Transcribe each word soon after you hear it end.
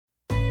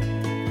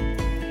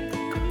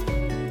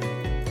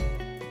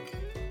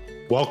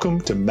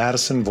Welcome to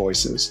Madison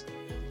Voices.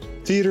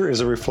 Theater is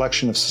a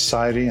reflection of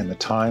society and the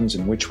times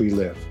in which we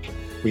live.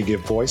 We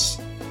give voice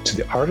to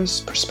the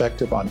artist's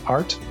perspective on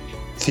art,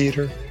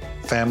 theater,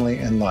 family,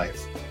 and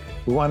life.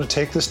 We want to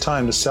take this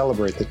time to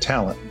celebrate the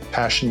talent,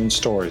 passion, and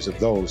stories of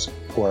those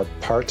who are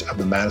part of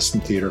the Madison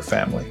Theater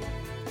family.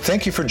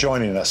 Thank you for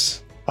joining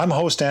us. I'm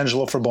host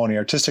Angelo Fraboni,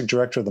 Artistic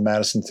Director of the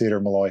Madison Theater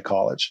at Molloy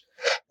College.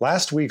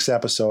 Last week's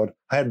episode,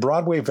 I had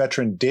Broadway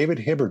veteran David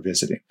Hibbard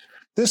visiting.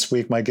 This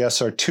week, my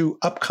guests are two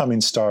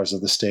upcoming stars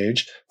of the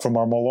stage from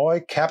our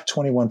Molloy Cap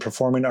 21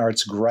 Performing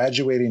Arts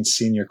graduating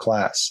senior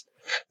class.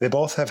 They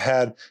both have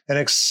had an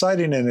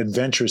exciting and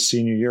adventurous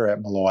senior year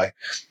at Molloy.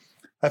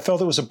 I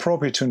felt it was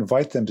appropriate to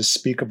invite them to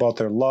speak about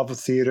their love of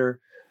theater,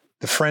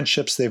 the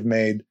friendships they've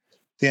made,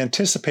 the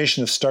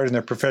anticipation of starting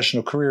their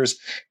professional careers,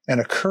 and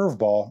a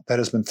curveball that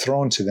has been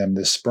thrown to them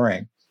this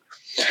spring.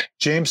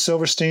 James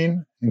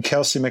Silverstein and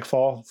Kelsey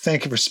McFall,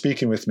 thank you for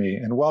speaking with me,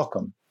 and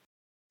welcome.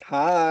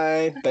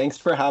 Hi, thanks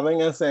for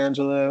having us,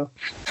 Angelo.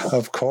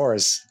 Of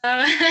course.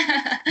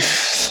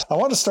 I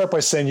want to start by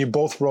saying you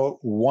both wrote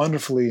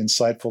wonderfully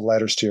insightful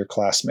letters to your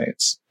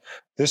classmates.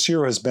 This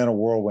year has been a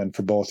whirlwind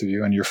for both of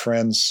you and your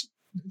friends,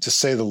 to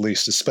say the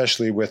least,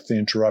 especially with the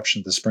interruption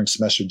of the spring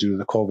semester due to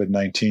the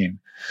COVID-19.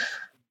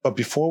 But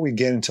before we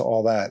get into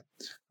all that,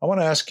 I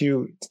want to ask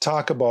you to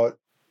talk about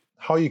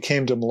how you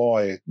came to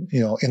Molloy,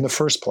 in the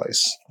first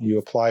place. You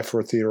apply for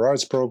a theater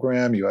arts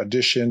program, you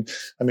audition.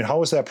 How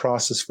was that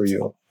process for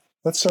you?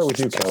 Let's start with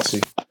you, Kelsey.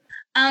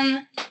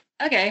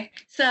 Okay.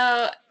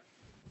 So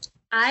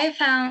I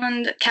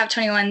found Cap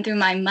 21 through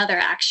my mother,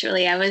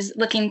 actually. I was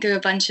looking through a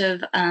bunch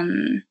of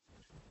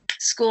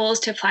schools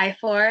to apply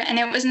for, and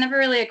it was never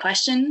really a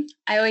question.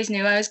 I always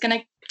knew I was going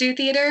to do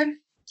theater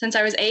since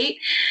I was 8.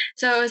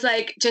 So it was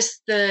like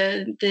just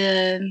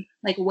the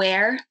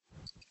where.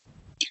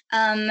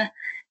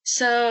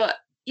 So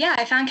yeah,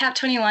 I found Cap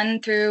 21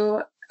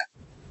 through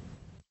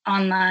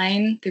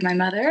online through my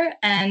mother,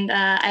 and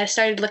I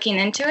started looking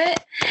into it,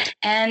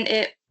 and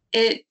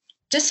it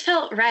just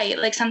felt right,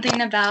 like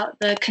something about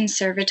the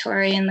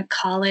conservatory and the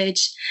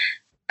college,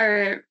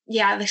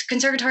 the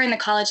conservatory and the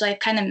college life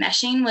kind of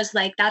meshing was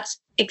like, that's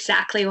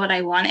exactly what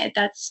I wanted.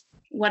 That's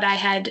what I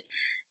had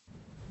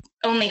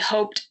only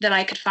hoped that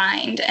I could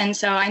find. And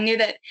so I knew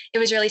that it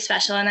was really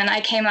special. And then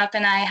I came up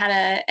and I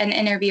had an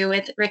interview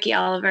with Ricky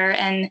Oliver.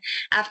 And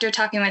after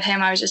talking with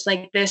him, I was just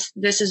like, this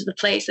is the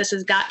place. This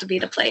has got to be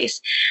the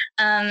place.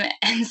 And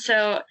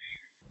so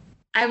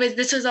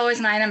this was always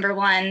my number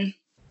one.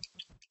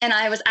 And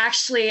I was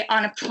actually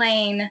on a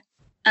plane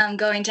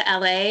going to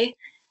LA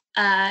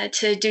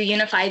to do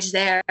Unifieds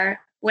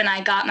there when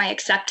I got my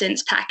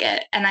acceptance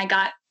packet. And I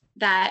got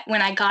that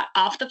when I got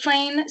off the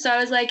plane. So I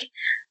was like,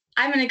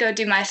 I'm going to go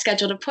do my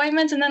scheduled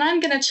appointments, and then I'm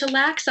going to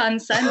chillax on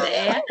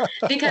Sunday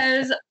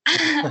because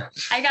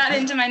I got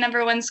into my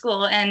number one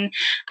school, and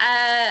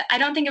I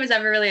don't think it was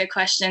ever really a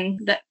question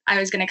that I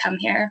was going to come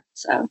here.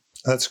 So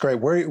that's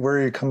great. Where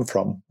are you coming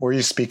from? Where are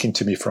you speaking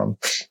to me from?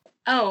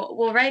 Oh,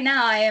 well, right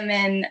now I am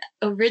in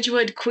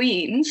Ridgewood,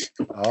 Queens,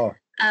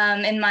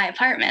 in my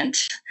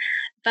apartment,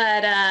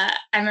 but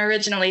I'm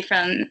originally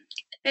from a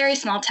very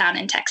small town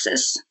in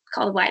Texas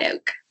called White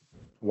Oak.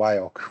 White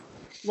Oak.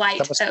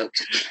 White Oak.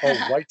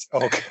 Oh, White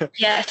Oak.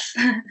 Yes.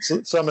 So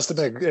that must have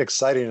been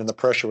exciting, and the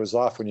pressure was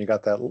off when you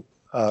got that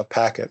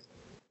packet.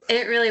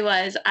 It really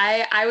was.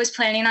 I was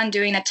planning on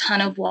doing a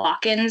ton of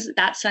walk-ins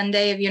that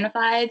Sunday of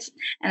Unifieds,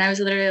 and I was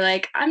literally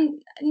like, I'm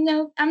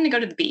going to go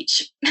to the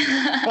beach.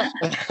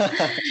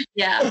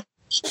 Yeah.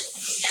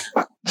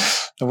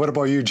 And what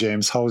about you,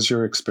 James? How was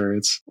your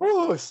experience?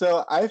 Oh,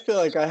 so I feel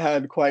like I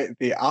had quite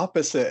the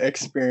opposite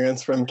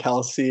experience from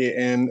Kelsey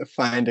in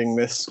finding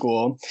this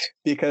school,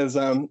 because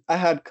I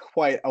had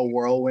quite a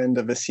whirlwind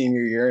of a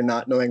senior year,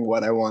 not knowing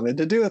what I wanted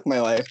to do with my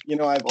life.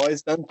 I've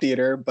always done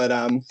theater, but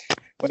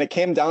when it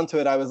came down to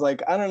it, I was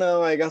like, I don't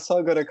know, I guess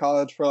I'll go to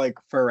college for like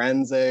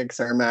forensics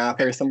or math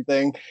or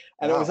something.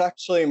 And It was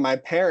actually my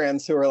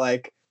parents who were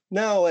like,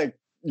 no, like,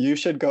 you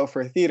should go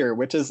for theater,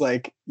 which is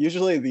like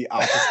usually the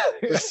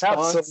opposite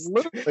response.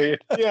 Absolutely.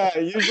 Yeah,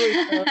 usually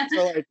parents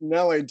are like,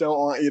 no, I don't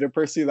want you to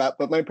pursue that.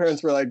 But my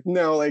parents were like,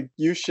 no, like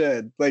you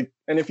should. Like,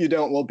 and if you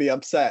don't, we'll be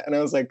upset. And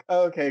I was like,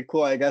 oh, okay,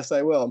 cool, I guess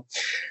I will.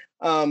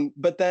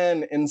 But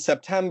then in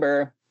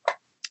September,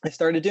 I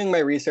started doing my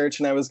research,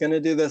 and I was going to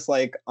do this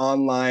like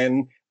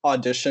online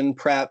audition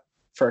prep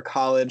for a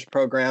college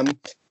program.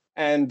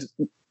 And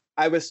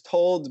I was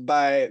told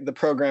by the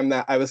program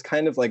that I was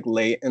kind of like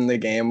late in the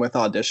game with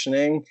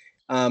auditioning,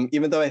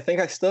 even though I think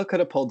I still could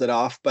have pulled it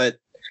off, but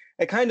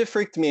it kind of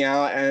freaked me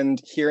out.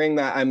 And hearing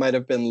that I might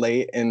have been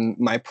late in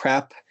my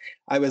prep,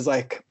 I was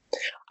like,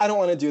 I don't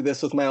want to do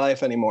this with my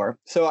life anymore.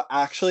 So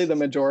actually the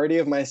majority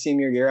of my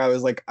senior year, I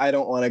was like, I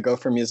don't want to go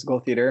for musical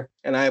theater.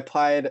 And I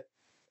applied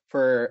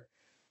for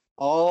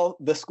all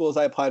the schools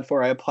I applied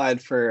for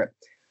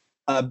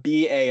a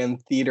BA in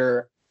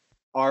theater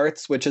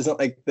arts, which isn't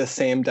like the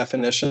same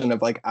definition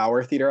of like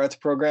our theater arts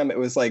program. It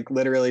was like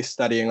literally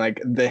studying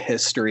like the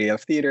history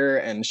of theater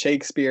and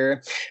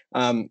Shakespeare.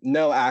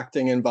 No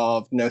acting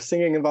involved, no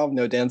singing involved,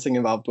 no dancing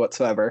involved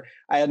whatsoever.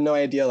 I had no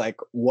idea like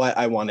what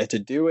I wanted to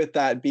do with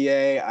that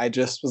BA. I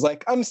just was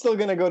like, I'm still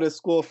going to go to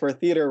school for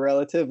theater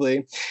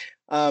relatively.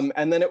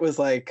 And then it was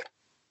like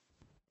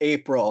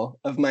April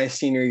of my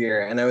senior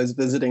year, and I was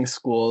visiting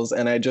schools,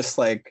 and I just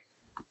like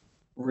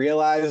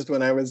realized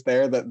when I was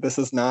there that this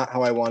is not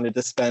how I wanted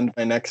to spend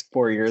my next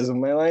 4 years of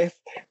my life.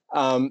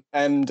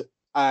 And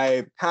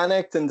I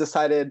panicked and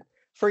decided,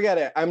 forget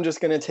it. I'm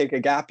just going to take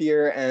a gap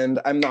year and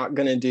I'm not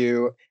going to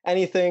do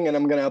anything, and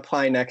I'm going to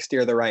apply next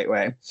year the right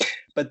way.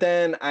 But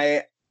then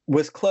I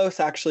was close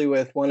actually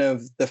with one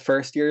of the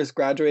first year's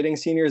graduating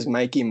seniors,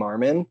 Mikey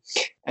Marmon,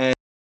 and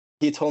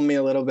he told me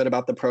a little bit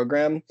about the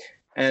program.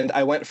 And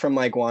I went from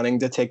like wanting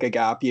to take a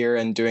gap year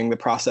and doing the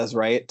process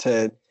right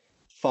to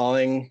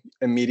falling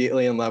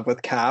immediately in love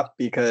with CAP,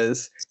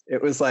 because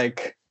it was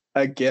like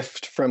a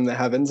gift from the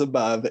heavens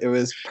above. It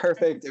was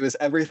perfect. It was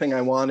everything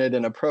I wanted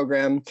in a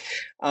program.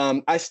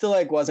 I still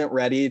like wasn't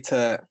ready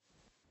to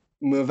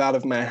move out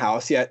of my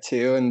house yet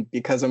too. And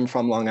because I'm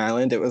from Long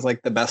Island, it was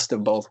like the best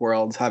of both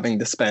worlds, having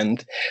to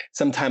spend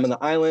some time on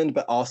the island,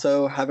 but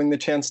also having the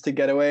chance to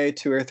get away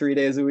 2 or 3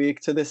 days a week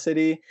to the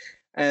city.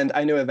 And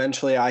I knew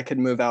eventually I could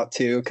move out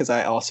too, because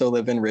I also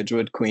live in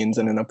Ridgewood, Queens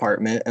in an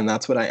apartment, and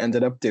that's what I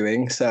ended up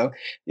doing. So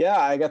yeah,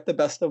 I get the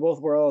best of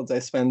both worlds. I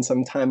spend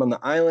some time on the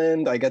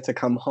island. I get to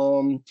come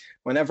home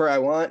whenever I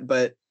want,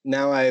 but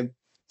now I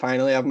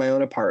finally have my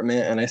own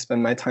apartment and I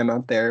spend my time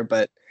out there.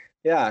 But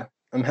yeah,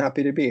 I'm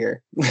happy to be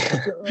here.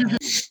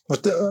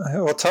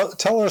 Well,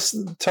 tell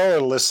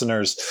our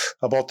listeners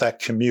about that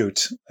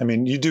commute. I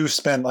mean, you do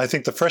spend, I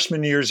think the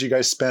freshman years you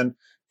guys spent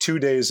 2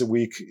 days a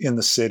week in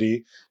the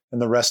city,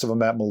 and the rest of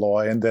them at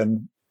Molloy. And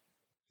then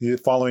the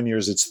following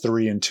years, it's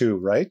 3 and 2,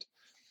 right?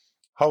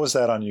 How was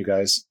that on you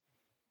guys?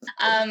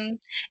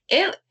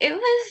 It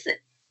was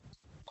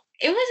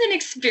an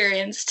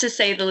experience, to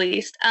say the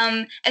least.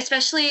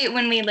 Especially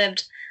when we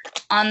lived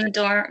at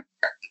the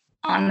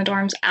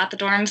dorms.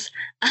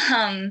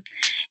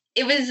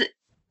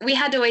 We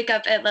had to wake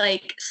up at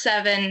like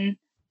 7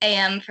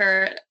 a.m.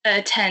 for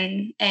a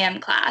 10 a.m.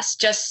 class,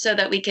 just so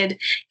that we could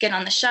get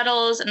on the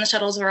shuttles. And the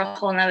shuttles were a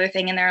whole other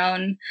thing in their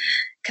own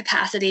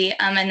capacity,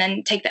 and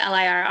then take the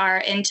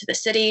LIRR into the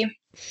city.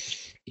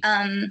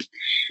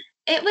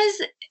 It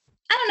was,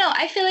 I don't know,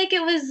 I feel like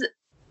it was,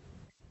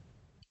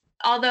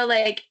 although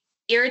like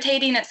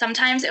irritating at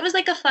sometimes, it was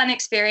like a fun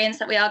experience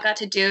that we all got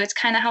to do. It's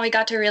kind of how we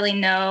got to really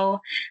know,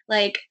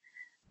 like,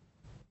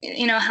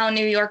 you know, how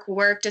New York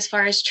worked as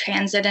far as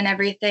transit and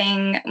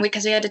everything,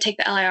 because we had to take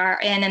the LIR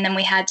in, and then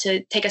we had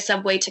to take a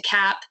subway to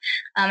CAP.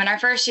 In our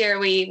first year,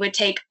 we would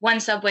take one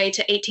subway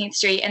to 18th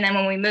Street. And then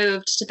when we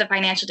moved to the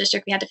financial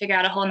district, we had to figure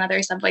out a whole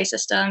nother subway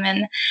system.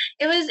 And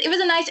it was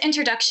a nice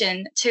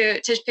introduction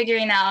to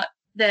figuring out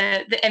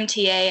the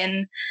MTA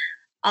and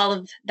all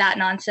of that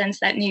nonsense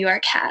that New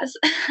York has.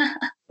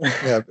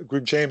 Yeah,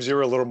 James, you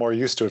were a little more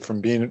used to it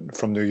from being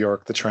from New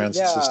York, the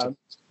transit system.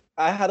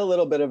 I had a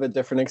little bit of a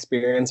different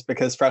experience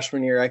because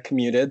freshman year I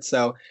commuted.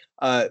 So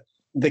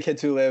the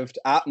kids who lived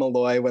at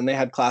Molloy, when they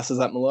had classes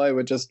at Molloy,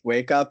 would just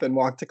wake up and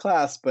walk to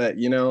class. But,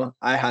 you know,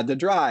 I had to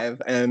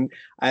drive, and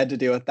I had to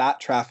deal with that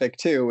traffic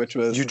too, which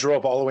was... You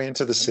drove all the way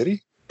into the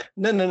city?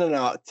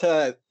 No.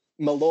 To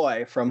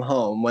Molloy from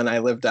home when I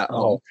lived at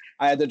home.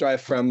 I had to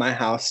drive from my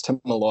house to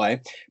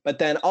Molloy. But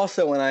then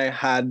also when I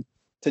had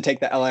to take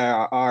the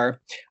LIRR,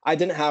 I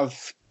didn't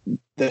have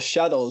the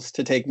shuttles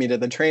to take me to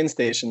the train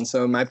station.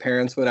 So my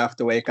parents would have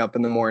to wake up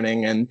in the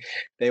morning and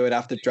they would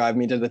have to drive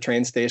me to the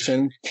train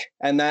station.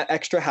 And that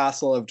extra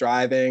hassle of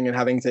driving and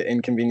having to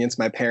inconvenience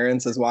my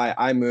parents is why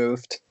I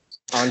moved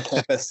on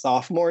campus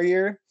sophomore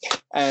year.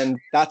 And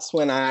that's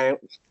when I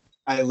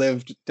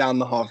lived down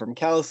the hall from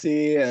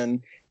Kelsey,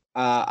 and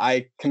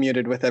I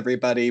commuted with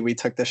everybody. We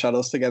took the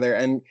shuttles together,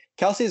 and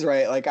Kelsey's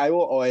right. Like, I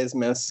will always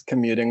miss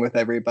commuting with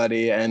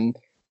everybody. And,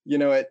 you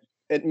know,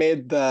 it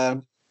made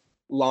the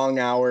long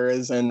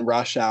hours and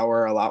rush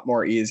hour a lot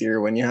more easier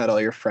when you had all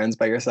your friends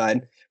by your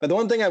side. But the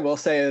one thing I will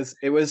say is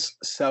it was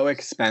so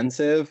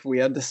expensive. We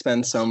had to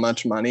spend so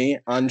much money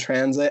on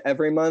transit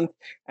every month.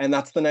 And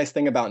that's the nice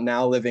thing about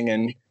now living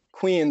in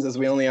Queens, is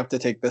we only have to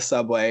take the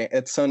subway.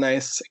 It's so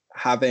nice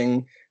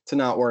having to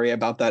not worry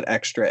about that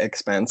extra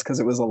expense, because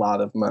it was a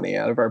lot of money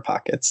out of our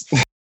pockets.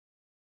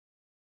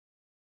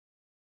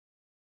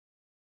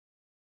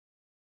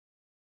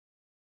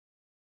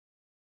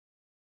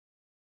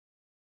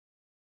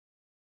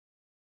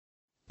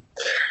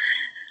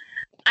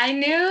 I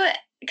knew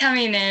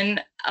coming in,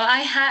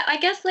 I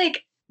guess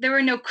like there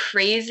were no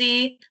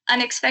crazy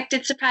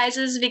unexpected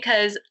surprises,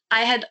 because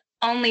I had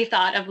only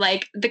thought of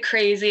like the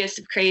craziest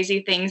of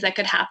crazy things that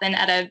could happen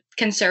at a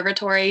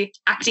conservatory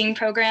acting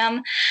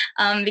program,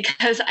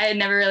 because I had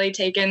never really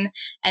taken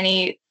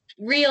any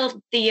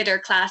real theater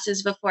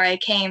classes before I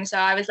came. So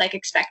I was like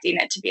expecting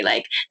it to be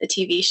like the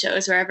TV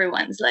shows where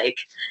everyone's like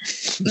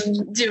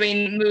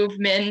doing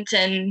movement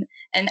and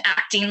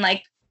acting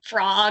like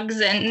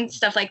frogs and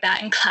stuff like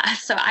that in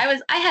class. So I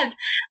had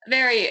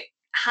very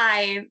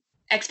high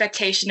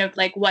expectation of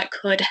like what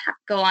could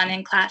go on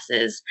in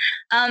classes.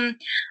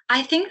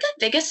 I think the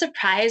biggest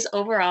surprise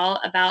overall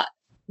about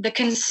the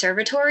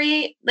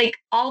conservatory, like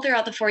all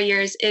throughout the 4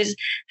 years, is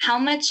how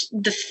much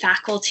the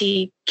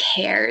faculty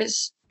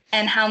cares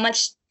and how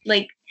much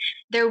like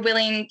they're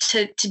willing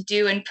to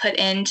do and put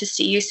in to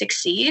see you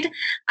succeed.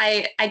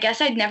 I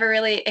guess I'd never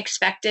really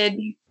expected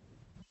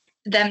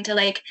them to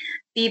like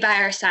be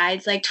by our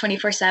sides like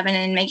 24/7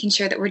 and making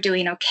sure that we're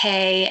doing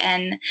okay.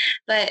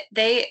 But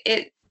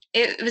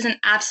it was an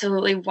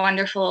absolutely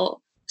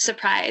wonderful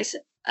surprise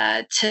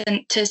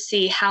to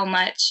see how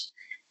much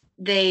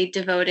they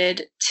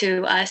devoted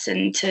to us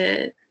and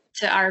to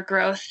our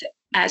growth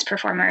as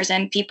performers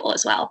and people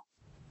as well.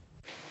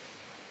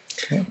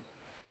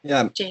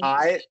 Yeah, James.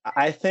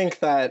 I think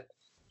that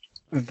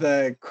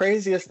the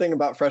craziest thing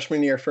about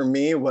freshman year for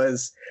me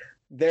was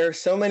there are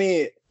so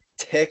many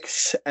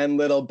tics and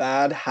little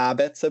bad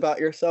habits about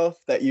yourself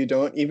that you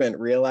don't even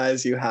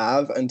realize you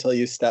have until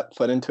you step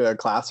foot into a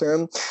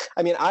classroom.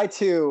 I mean, I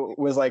too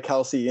was like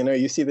Kelsey,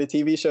 you see the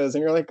TV shows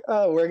and you're like,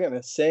 oh, we're going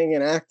to sing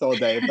and act all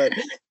day. But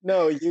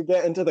no, you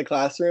get into the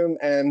classroom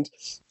and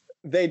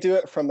they do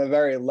it from a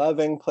very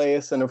loving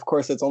place. And of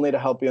course, it's only to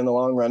help you in the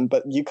long run,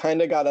 but you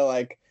kind of got to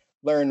like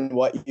learn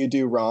what you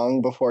do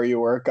wrong before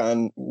you work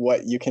on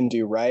what you can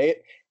do right.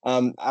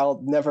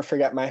 I'll never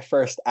forget my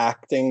first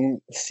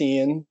acting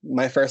scene,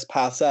 my first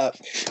pass up.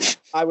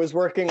 I was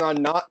working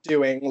on not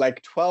doing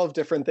like 12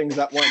 different things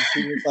at once.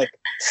 He was like,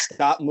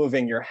 stop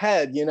moving your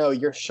head.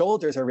 Your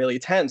shoulders are really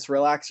tense.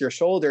 Relax your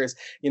shoulders,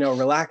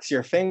 relax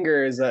your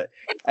fingers.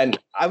 And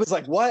I was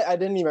like, what? I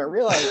didn't even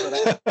realize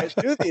that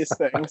I do these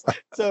things.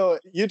 So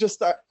you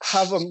just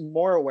have a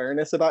more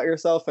awareness about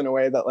yourself in a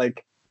way that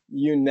like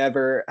you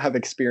never have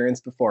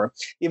experienced before.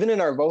 Even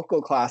in our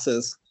vocal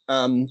classes,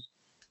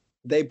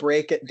 they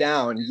break it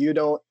down. You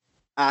don't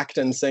act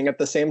and sing at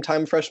the same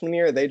time freshman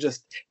year. They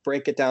just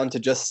break it down to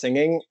just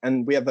singing.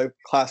 And we have a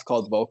class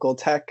called vocal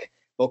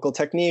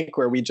technique,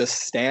 where we just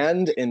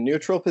stand in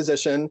neutral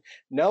position,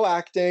 no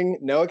acting,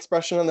 no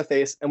expression on the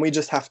face, and we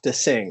just have to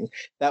sing.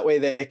 That way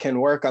they can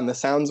work on the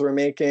sounds we're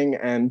making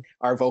and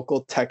our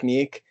vocal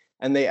technique,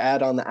 and they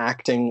add on the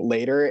acting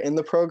later in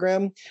the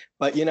program.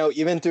 But,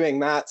 even doing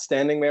that,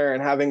 standing there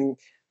and having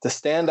to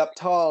stand up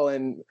tall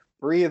and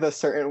breathe a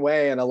certain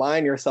way and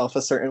align yourself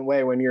a certain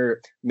way when you're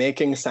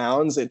making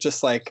sounds, it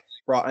just like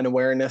brought an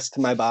awareness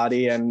to my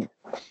body and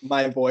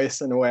my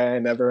voice in a way I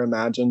never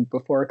imagined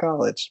before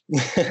college.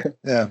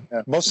 Yeah.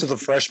 Most of the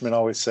freshmen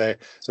always say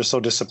they're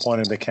so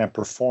disappointed they can't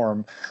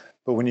perform.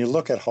 But when you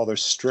look at how they're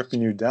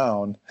stripping you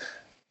down,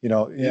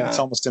 it's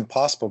almost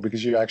impossible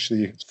because you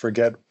actually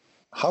forget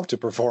how to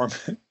perform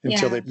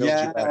until they build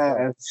you back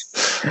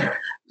up.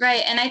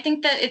 Right. And I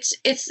think that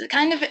it's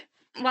kind of,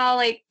 while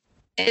like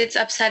it's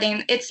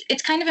upsetting,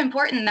 it's kind of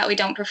important that we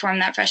don't perform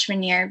that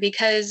freshman year,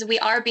 because we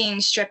are being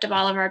stripped of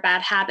all of our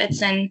bad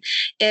habits. And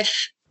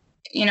if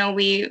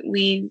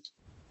we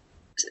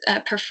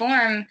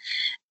perform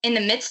in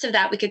the midst of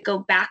that, we could go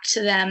back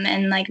to them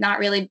and like not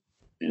really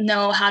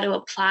know how to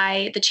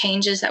apply the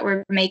changes that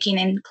we're making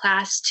in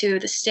class to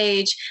the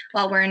stage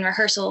while we're in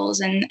rehearsals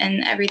and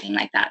everything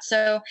like that.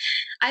 So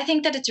I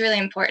think that it's really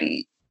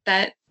important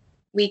that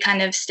we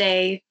kind of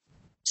stay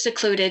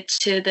secluded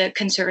to the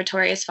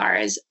conservatory as far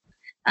as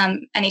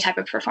any type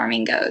of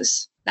performing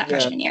goes that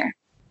freshman year.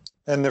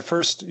 And your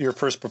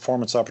first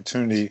performance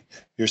opportunity,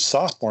 your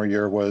sophomore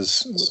year,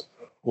 was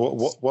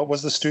what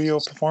was the studio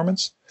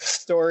performance?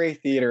 Story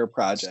Theater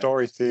Project.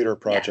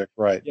 Yeah.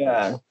 Right.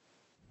 Yeah.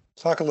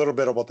 Talk a little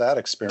bit about that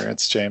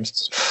experience,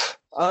 James.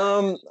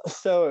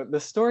 So the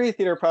Story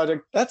Theater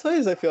Project, that's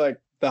always, I feel like,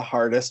 the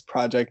hardest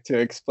project to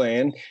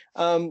explain.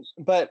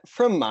 But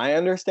from my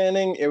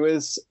understanding, it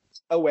was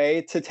a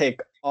way to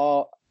take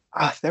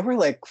there were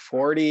like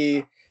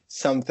 40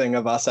 something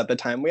of us at the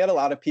time. We had a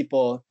lot of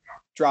people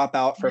drop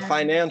out for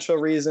financial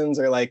reasons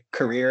or like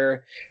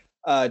career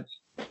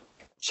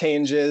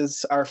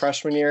changes our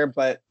freshman year.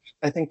 But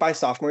I think by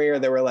sophomore year,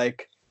 there were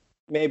like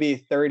maybe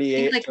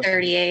 38. Like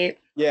 38.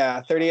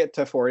 Yeah, 38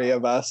 to 40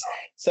 of us.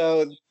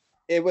 So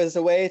it was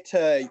a way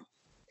to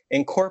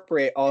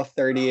incorporate all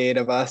 38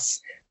 of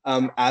us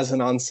as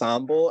an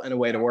ensemble, and a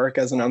way to work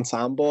as an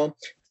ensemble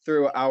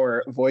through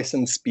our voice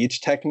and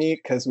speech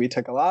technique, because we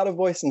took a lot of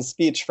voice and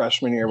speech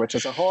freshman year, which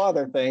is a whole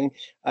other thing.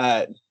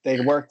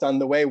 They worked on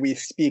the way we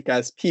speak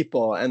as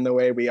people and the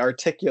way we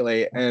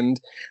articulate and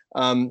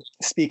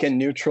speak in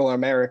neutral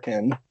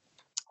American,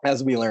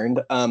 as we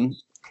learned.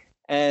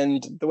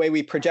 And the way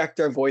we project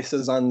our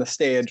voices on the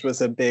stage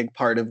was a big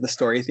part of the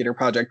Story Theater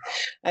Project.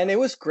 And it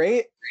was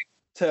great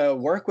to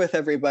work with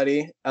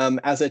everybody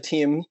as a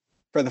team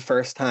for the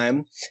first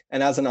time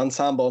and as an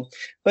ensemble.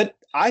 But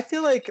I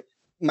feel like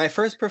my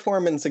first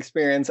performance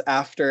experience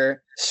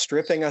after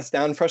stripping us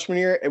down freshman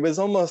year, it was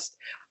almost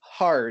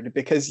hard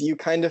because you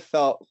kind of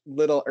felt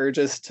little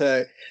urges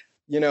to,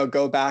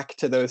 go back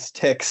to those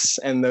tics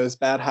and those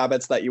bad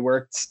habits that you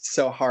worked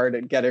so hard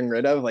at getting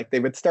rid of. Like they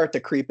would start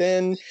to creep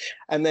in.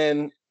 And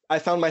then I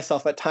found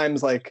myself at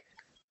times like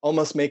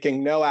almost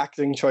making no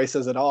acting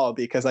choices at all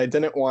because I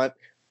didn't want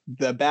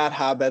the bad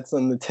habits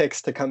and the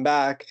tics to come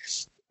back.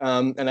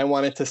 And I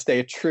wanted to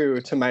stay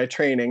true to my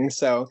training.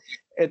 So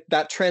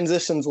that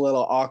transition's a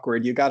little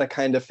awkward. You got to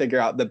kind of figure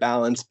out the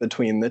balance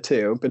between the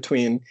two,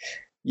 between,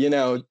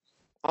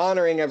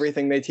 honoring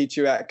everything they teach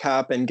you at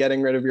CAP and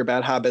getting rid of your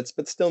bad habits,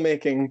 but still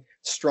making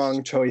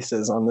strong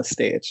choices on the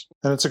stage.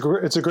 And it's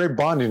a great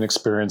bonding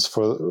experience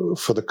for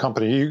the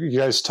company. You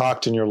guys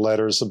talked in your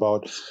letters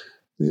about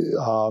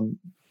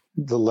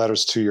the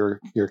letters to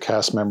your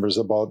cast members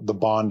about the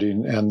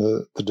bonding and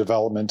the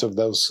development of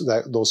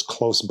those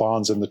close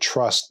bonds and the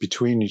trust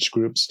between each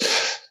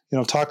groups.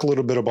 Talk a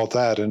little bit about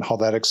that and how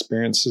that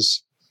experience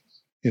has,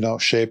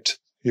 shaped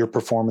your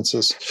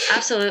performances.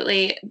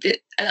 Absolutely.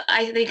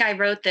 I think I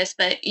wrote this,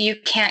 but you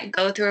can't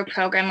go through a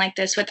program like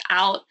this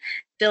without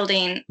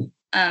building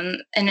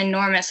an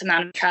enormous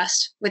amount of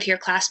trust with your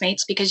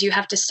classmates, because you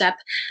have to step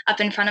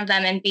up in front of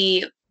them and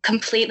be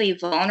completely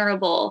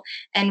vulnerable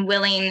and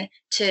willing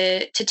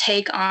to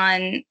take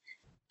on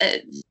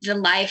the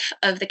life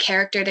of the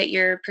character that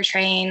you're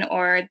portraying,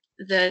 or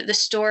the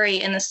story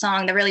in the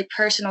song, the really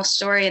personal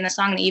story in the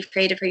song that you've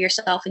created for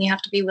yourself. And you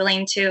have to be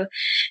willing to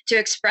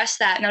express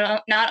that,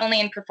 not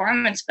only in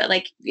performance, but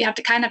like you have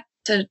to kind of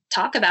to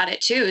talk about it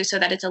too, so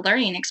that it's a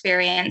learning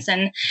experience.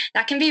 And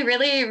that can be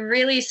really,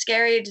 really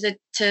scary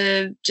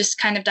to just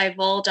kind of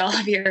divulge all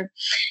of your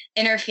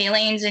inner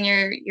feelings and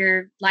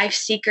your life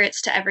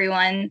secrets to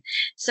everyone.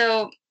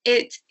 So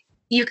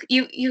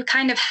you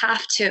kind of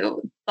have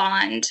to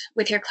bond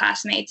with your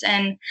classmates.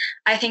 And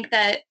I think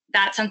that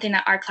that's something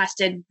that our class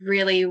did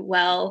really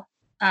well,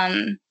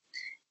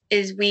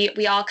 is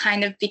we all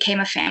kind of became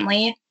a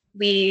family.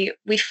 We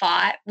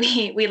fought,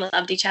 we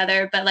loved each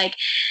other, but like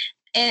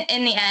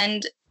in the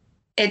end,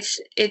 it's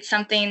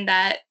something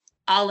that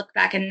I'll look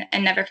back and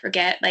never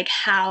forget, like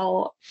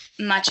how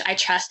much I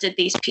trusted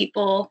these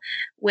people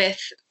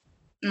with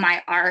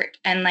my art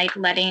and like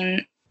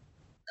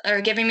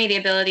giving me the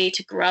ability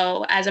to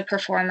grow as a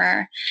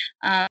performer.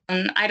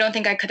 I don't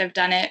think I could have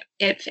done it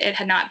if it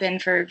had not been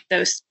for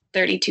those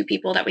 32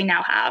 people that we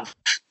now have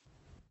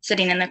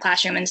sitting in the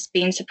classroom and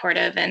being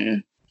supportive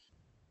and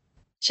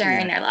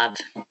sharing their love.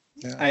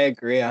 Yeah. I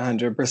agree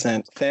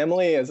 100%.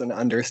 Family is an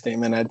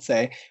understatement, I'd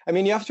say. I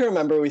mean, you have to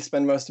remember we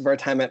spend most of our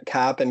time at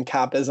CAP, and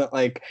CAP isn't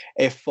like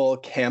a full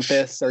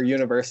campus or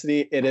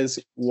university. It is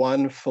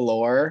one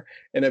floor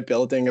in a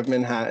building of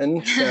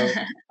Manhattan. So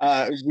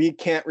we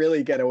can't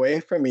really get away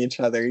from each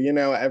other.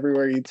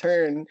 Everywhere you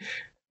turn,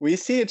 we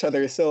see each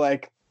other. So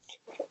like,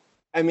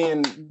 I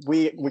mean,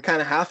 we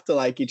kind of have to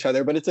like each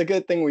other, but it's a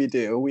good thing we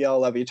do. We all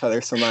love each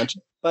other so much.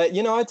 But,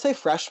 I'd say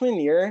freshman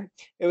year,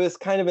 it was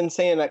kind of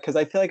insane because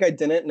I feel like I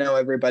didn't know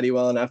everybody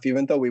well enough,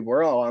 even though we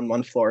were all on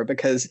one floor,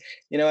 because,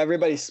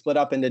 everybody split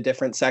up into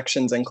different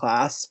sections in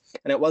class.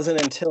 And it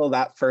wasn't until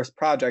that first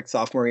project,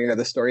 sophomore year,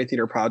 the Story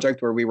Theater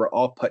project, where we were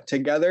all put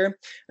together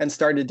and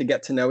started to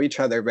get to know each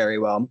other very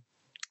well.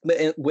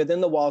 But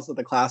within the walls of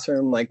the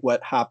classroom, like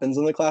what happens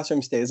in the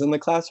classroom stays in the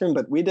classroom.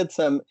 But we did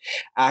some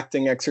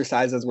acting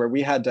exercises where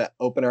we had to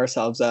open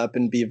ourselves up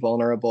and be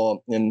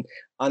vulnerable in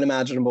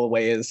unimaginable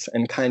ways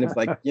and kind of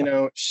like,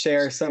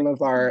 share some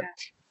of our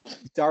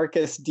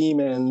darkest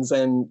demons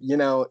and,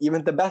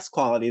 even the best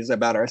qualities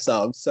about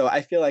ourselves. So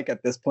I feel like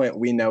at this point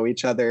we know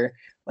each other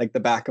like the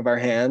back of our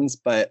hands.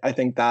 But I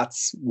think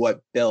that's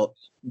what built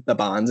the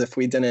bonds. If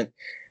we didn't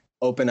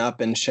open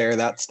up and share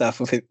that stuff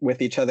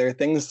with each other,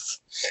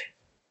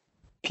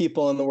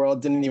 people in the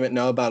world didn't even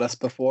know about us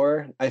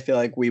before, I feel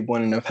like we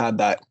wouldn't have had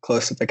that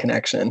close of a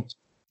connection.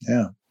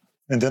 Yeah.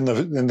 And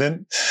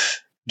then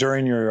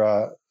during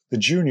your the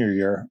junior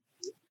year,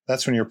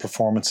 that's when your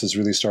performances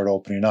really start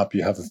opening up.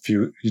 You have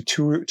two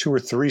or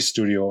three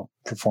studio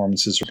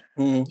performances.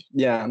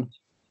 Yeah.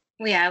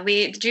 Yeah,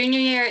 the junior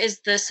year is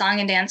the Song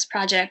and Dance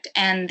project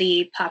and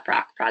the Pop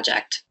Rock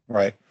project.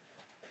 Right.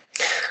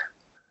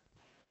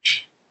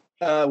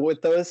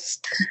 With those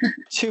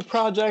two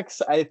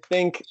projects, I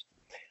think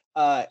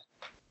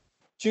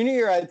junior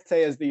year, I'd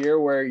say, is the year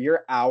where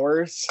your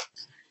hours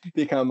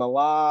become a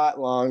lot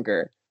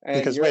longer. And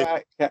because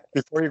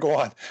before you go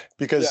on,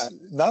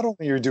 not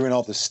only you're doing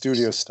all the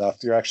studio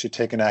stuff, you're actually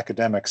taking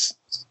academics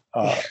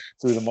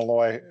through the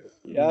Molloy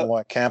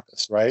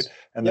campus, right?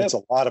 And that's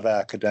a lot of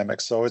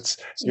academics. So it's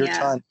your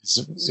time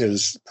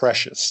is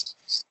precious.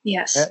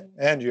 Yes.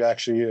 And you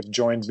actually have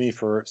joined me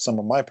for some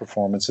of my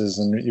performances,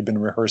 and you've been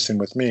rehearsing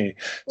with me.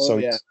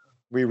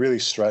 We really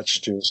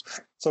stretched you.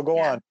 So go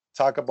on.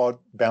 Talk about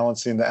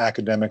balancing the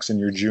academics in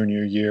your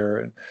junior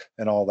year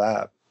and all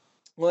that.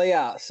 Well,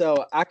 yeah.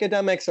 So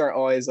academics are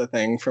always a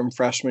thing from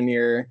freshman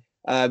year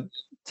to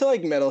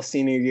like middle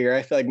senior year.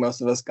 I feel like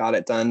most of us got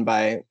it done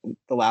by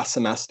the last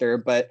semester.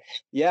 But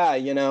yeah,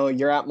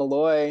 you're at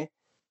Molloy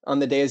on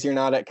the days you're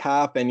not at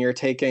CAP, and you're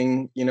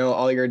taking,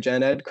 all your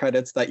gen ed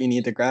credits that you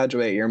need to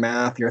graduate, your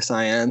math, your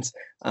science.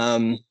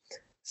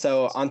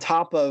 So on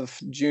top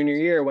of junior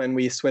year, when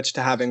we switched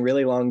to having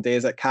really long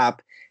days at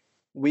CAP,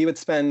 we would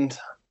spend,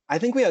 I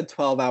think we had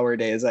 12-hour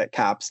days at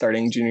CAP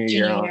starting junior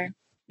year on.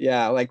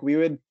 Yeah, like we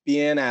would be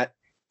in at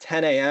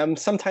 10 a.m.,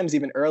 sometimes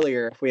even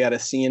earlier if we had a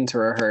scene to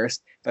rehearse.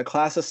 But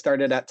classes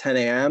started at 10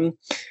 a.m.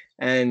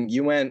 and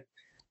you went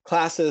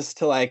classes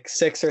to like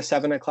 6 or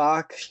 7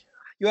 o'clock.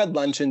 You had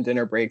lunch and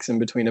dinner breaks in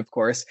between, of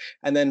course,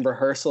 and then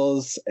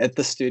rehearsals at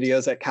the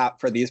studios at CAP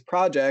for these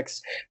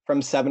projects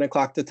from 7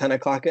 o'clock to 10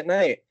 o'clock at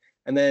night.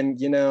 And then,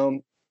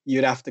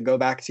 you'd have to go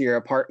back to your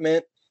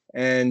apartment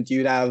and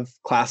you'd have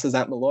classes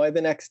at Malloy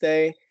the next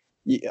day.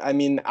 I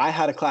mean, I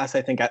had a class,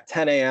 I think, at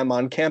 10 a.m.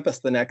 on campus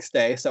the next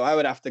day. So I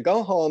would have to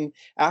go home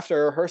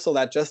after a rehearsal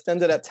that just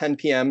ended at 10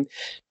 p.m.,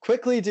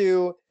 quickly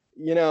do,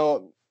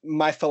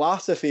 my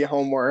philosophy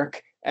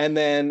homework. And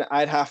then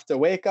I'd have to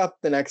wake up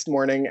the next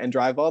morning and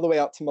drive all the way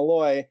out to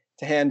Malloy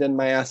to hand in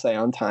my essay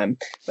on time.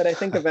 But I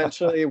think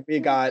eventually we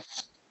got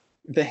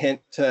the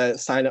hint to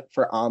sign up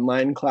for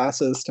online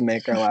classes to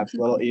make our lives a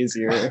little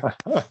easier.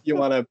 You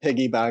want to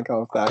piggyback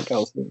off that,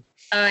 Kelsey?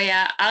 Oh,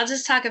 yeah. I'll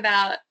just talk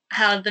about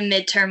how the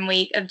midterm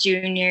week of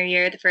junior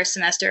year, the first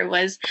semester,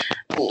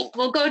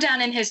 will go down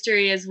in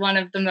history as one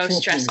of the most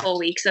stressful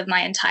weeks of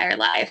my entire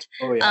life.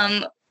 Oh,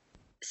 yeah.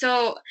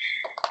 So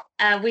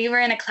we were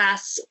in a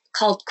class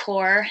called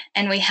Core,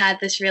 and we had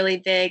this really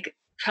big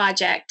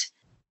project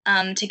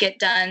to get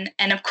done.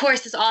 And of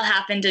course, this all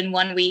happened in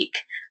 1 week.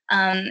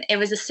 It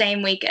was the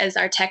same week as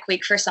our tech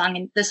week for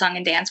the song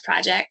and dance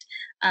project.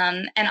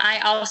 And I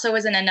also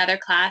was in another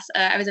class.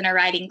 I was in a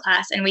writing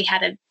class, and we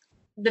had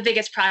the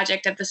biggest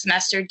project of the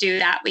semester due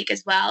that week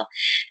as well.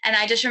 And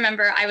I just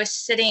remember I was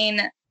sitting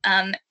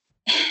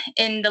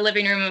in the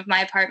living room of my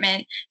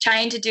apartment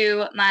trying to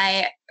do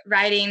my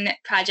writing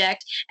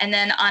project, and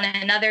then on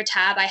another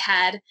tab I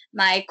had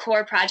my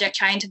core project,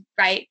 trying to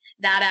write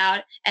that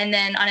out, and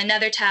then on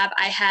another tab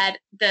I had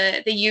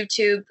the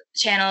YouTube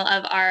channel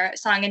of our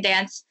song and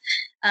dance,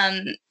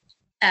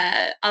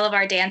 all of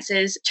our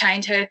dances,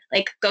 trying to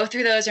like go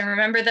through those and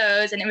remember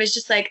those. And it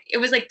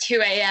was like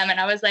 2 a.m.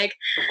 and I was like,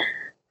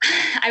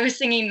 I was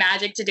singing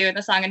Magic to Do in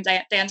the song and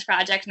dance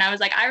project, and I was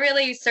like, I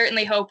really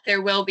certainly hope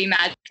there will be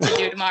magic to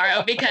do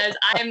tomorrow because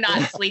I'm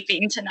not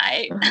sleeping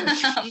tonight.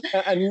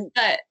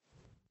 But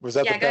was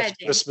that the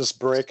best Christmas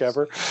break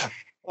ever?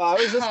 Well, I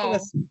was just going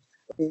to.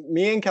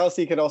 Me and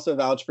Kelsey could also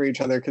vouch for each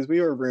other because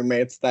we were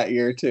roommates that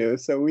year too,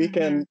 so we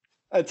can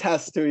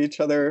attest to each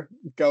other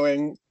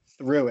going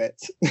through it.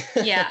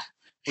 Yeah.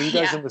 Were you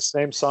guys in the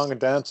same song and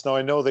dance? Now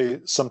I know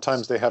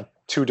sometimes they have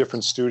two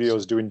different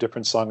studios doing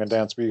different song and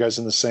dance. Were you guys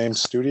in the same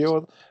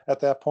studio at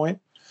that point?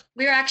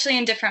 We were actually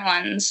in different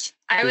ones.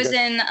 I was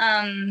in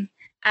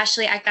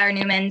Ashley Eichbauer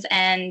Newman's,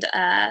 and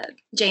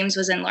James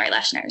was in Laurie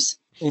Leschner's.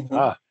 Mm-hmm.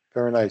 Ah,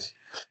 very nice.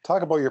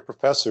 Talk about your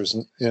professors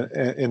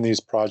in these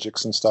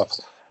projects and stuff.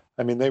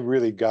 I mean, they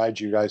really guide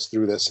you guys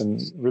through this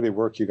and really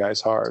work you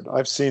guys hard.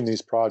 I've seen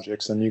these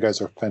projects, and you guys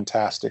are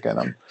fantastic in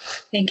them.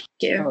 Thank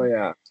you. Oh,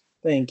 yeah.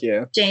 Thank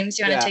you. James,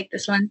 you want to take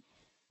this one?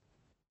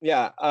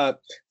 Yeah.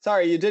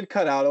 Sorry, you did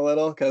cut out a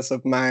little because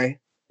of my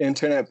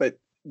internet, but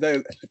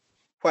the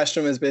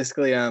question was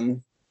basically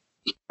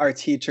our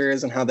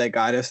teachers and how they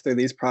guide us through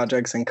these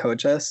projects and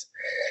coach us.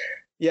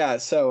 Yeah.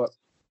 So,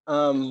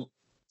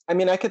 I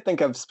mean, I could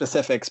think of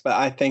specifics, but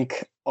I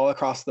think all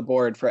across the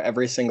board for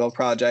every single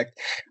project,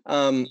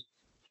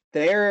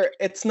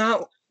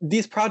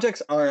 these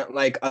projects aren't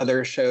like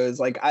other shows.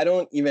 Like, I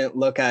don't even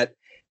look at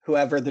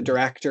whoever the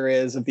director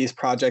is of these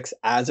projects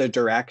as a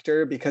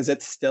director, because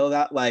it's still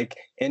that like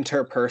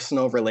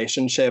interpersonal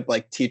relationship,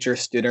 like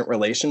teacher-student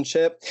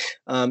relationship.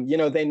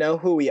 They know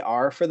who we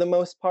are for the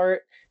most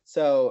part.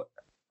 So,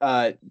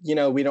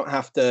 we don't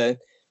have to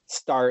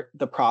start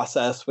the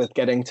process with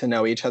getting to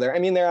know each other. I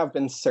mean, there have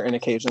been certain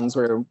occasions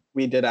where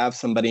we did have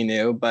somebody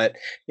new, but,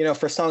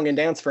 for song and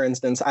dance, for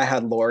instance, I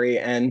had Lori,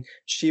 and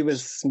she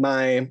was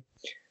my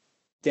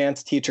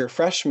dance teacher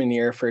freshman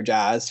year for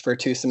jazz for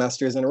 2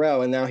 semesters in a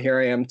row. And now here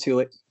I am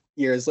 2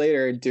 years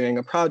later doing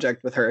a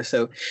project with her.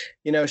 So,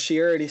 she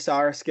already saw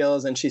our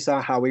skills and she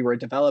saw how we were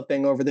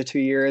developing over the 2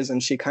 years,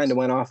 and she kind of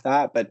went off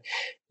that. But,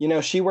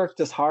 she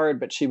worked us hard,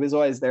 but she was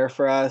always there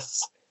for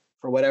us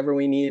for whatever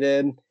we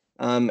needed.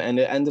 And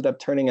it ended up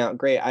turning out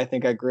great. I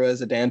think I grew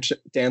as a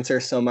dancer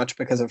so much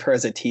because of her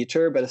as a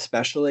teacher, but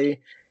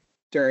especially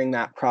during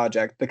that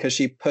project because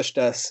she pushed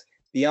us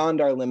beyond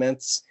our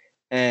limits,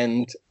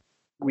 and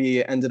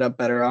we ended up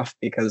better off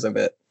because of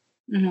it.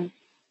 Mm-hmm.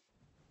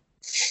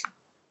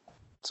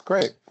 That's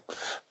great.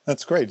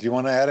 That's great. Do you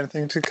want to add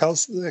anything to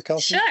Kelsey?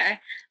 Sure.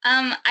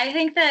 I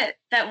think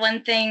that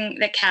one thing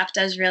that CAP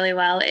does really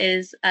well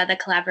is the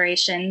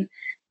collaboration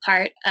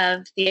part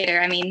of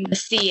theater. I mean, the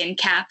C in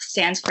CAP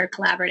stands for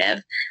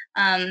collaborative.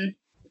 And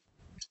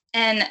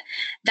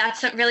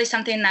that's really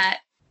something that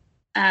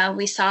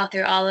we saw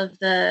through all of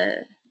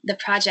the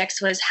projects,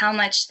 was how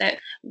much that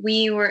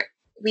we were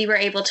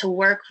able to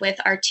work with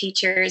our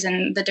teachers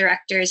and the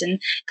directors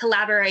and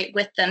collaborate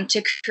with them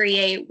to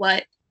create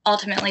what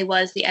ultimately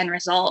was the end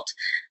result.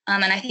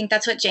 And I think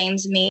that's what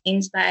James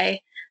means by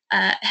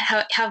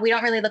how we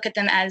don't really look at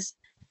them as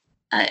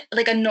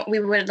we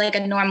would like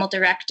a normal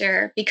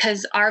director,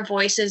 because our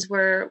voices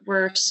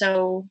were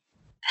so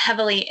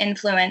heavily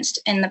influenced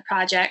in the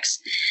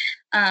projects.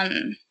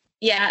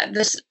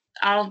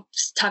 I'll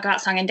talk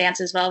about song and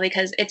dance as well,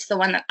 because it's the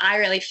one that I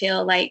really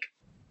feel like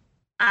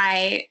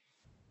I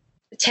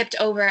tipped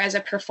over as a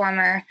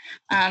performer.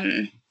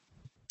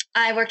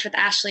 I worked with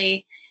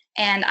Ashley,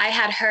 and I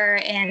had her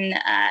in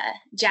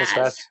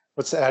jazz.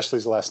 What's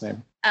Ashley's last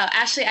name? Oh,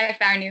 Ashley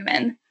Eichbauer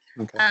Newman.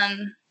 Okay.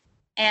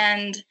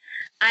 And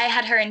I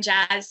had her in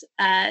jazz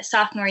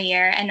sophomore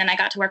year, and then I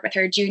got to work with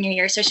her junior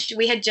year. So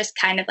we had just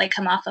kind of like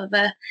come off of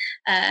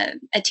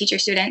a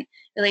teacher-student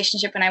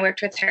relationship when I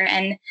worked with her,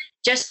 and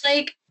just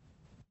like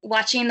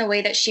watching the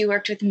way that she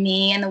worked with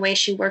me and the way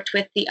she worked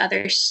with the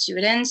other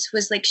students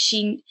was like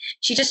she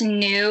just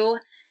knew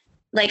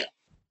like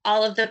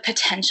all of the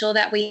potential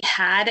that we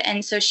had,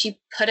 and so she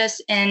put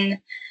us in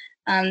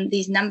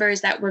these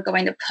numbers that were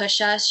going to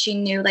push us. She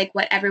knew like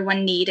what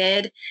everyone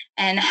needed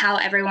and how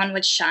everyone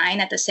would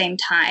shine at the same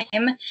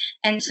time.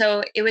 And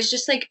so it was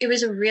just like, it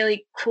was a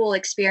really cool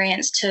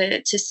experience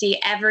to see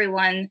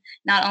everyone,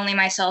 not only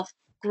myself,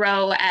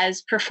 grow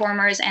as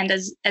performers and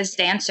as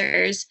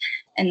dancers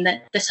in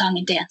the song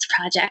and dance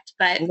project.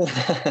 But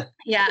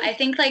yeah, I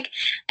think like,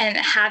 and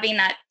having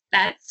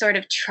that sort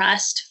of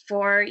trust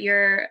for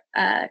your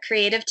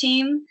creative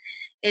team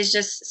is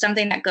just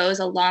something that goes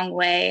a long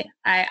way.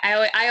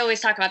 I always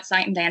talk about the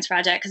Song and Dance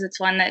Project because it's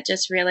one that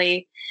just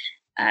really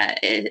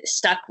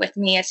stuck with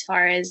me as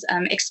far as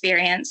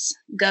experience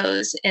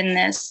goes in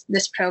this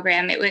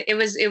program. It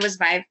was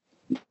by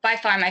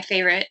far my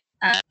favorite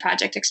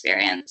project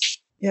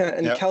experience. Yeah,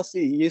 and yep.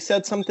 Kelsey, you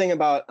said something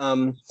about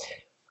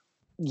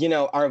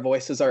our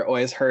voices are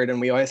always heard and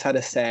we always had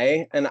a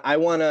say. And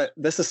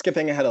this is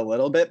skipping ahead a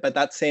little bit, but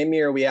that same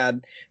year we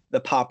had the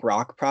Pop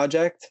Rock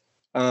Project,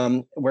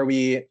 where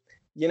we,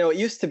 it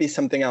used to be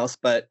something else,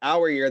 but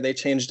our year they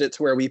changed it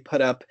to where we put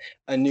up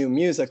a new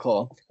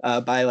musical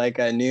by like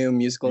a new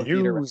musical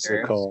theater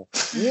writer.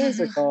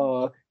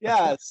 Musical.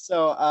 Yeah.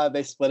 So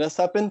they split us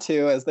up in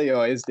two, as they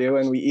always do,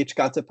 and we each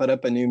got to put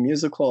up a new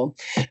musical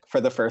for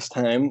the first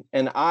time.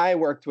 And I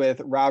worked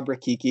with Rob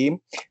Rakicki,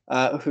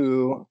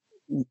 who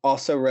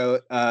also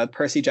wrote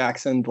Percy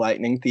Jackson, The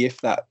Lightning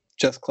Thief, that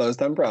just closed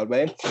on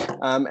Broadway.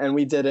 And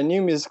we did a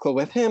new musical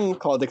with him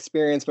called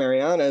Experience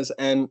Marianas.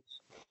 And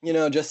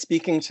just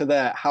speaking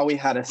to how we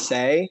had a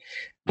say,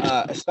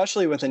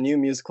 especially with a new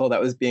musical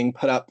that was being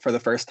put up for the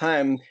first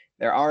time,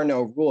 there are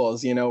no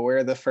rules,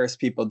 we're the first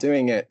people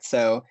doing it.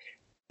 So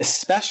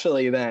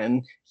especially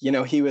then,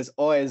 he was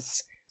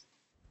always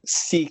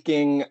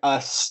seeking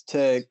us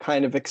to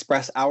kind of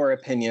express our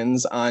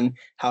opinions on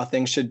how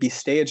things should be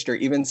staged or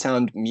even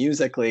sound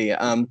musically.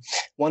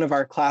 One of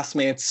our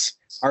classmates,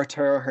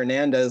 Arturo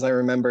Hernandez, I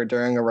remember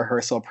during a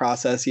rehearsal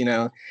process,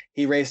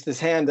 he raised his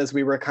hand as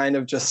we were kind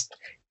of just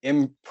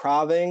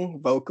improving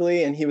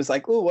vocally, and he was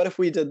like, "Oh, what if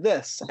we did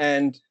this?"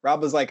 And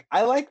Rob was like,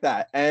 "I like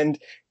that," and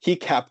he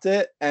kept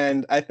it,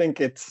 and I think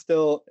it's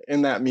still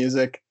in that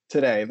music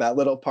today, that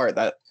little part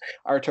that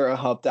Arturo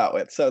helped out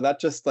with. So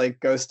that just like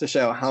goes to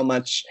show how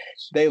much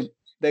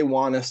they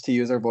want us to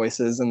use our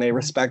voices, and they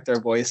respect our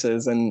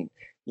voices, and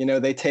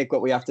they take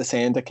what we have to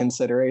say into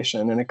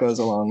consideration, and it goes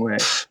a long way.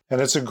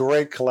 And it's a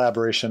great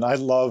collaboration. I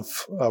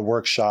love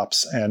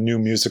workshops and new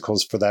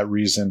musicals for that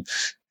reason.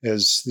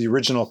 Is the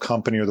original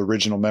company or the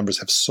original members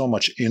have so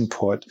much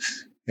input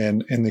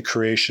in the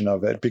creation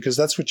of it, because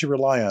that's what you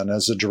rely on.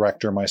 As a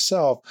director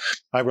myself,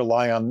 I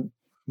rely on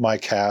my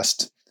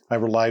cast. I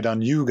relied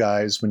on you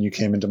guys when you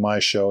came into my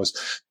shows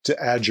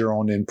to add your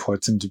own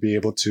input and to be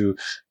able to,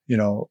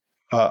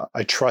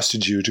 I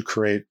trusted you to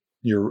create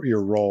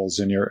your roles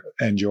and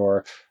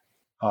your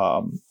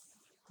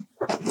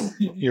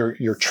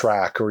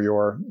track or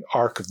your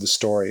arc of the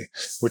story,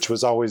 which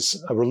was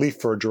always a relief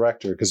for a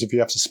director, because if you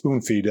have to spoon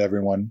feed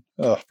everyone,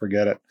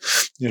 forget it.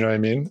 You know what I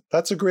mean?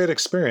 That's a great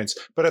experience.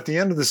 But at the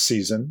end of the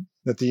season,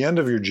 at the end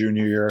of your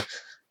junior year,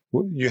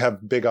 you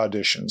have big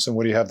auditions. And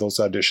what do you have those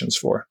auditions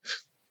for?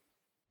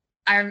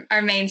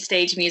 Our main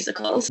stage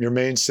musicals. Your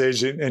main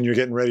stage, and you're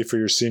getting ready for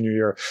your senior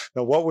year.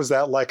 Now, what was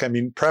that like? I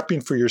mean,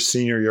 prepping for your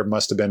senior year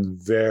must have been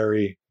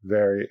very,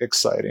 very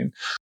exciting.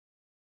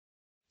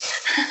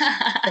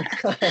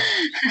 Go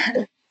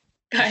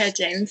ahead,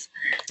 James.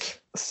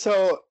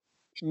 So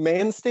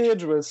main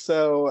stage was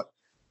so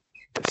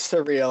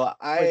surreal.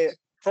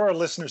 For our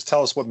listeners,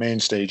 tell us what main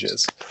stage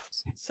is.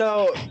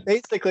 So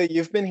basically,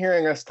 you've been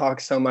hearing us talk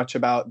so much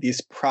about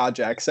these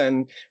projects,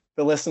 and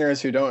the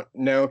listeners who don't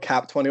know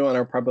Cap 21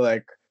 are probably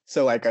like,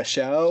 so like a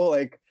show?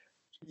 Like,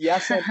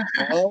 yes and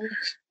no.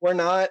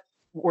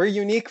 We're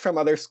unique from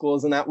other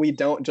schools in that we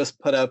don't just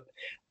put up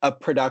a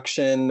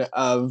production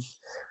of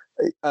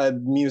a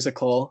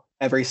musical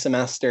every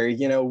semester.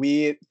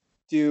 We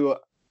do,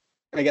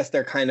 I guess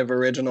they're kind of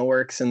original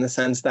works in the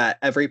sense that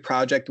every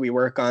project we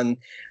work on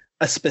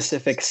a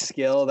specific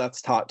skill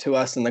that's taught to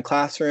us in the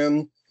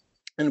classroom,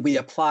 and we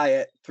apply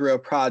it through a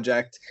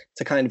project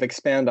to kind of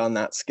expand on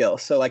that skill.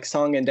 So like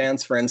song and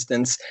dance, for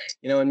instance,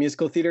 in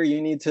musical theater,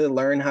 you need to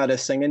learn how to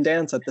sing and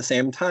dance at the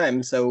same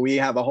time. So we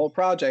have a whole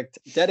project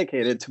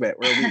dedicated to it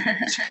where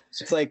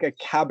it's like a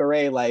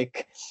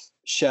cabaret-like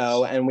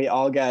show, and we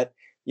all get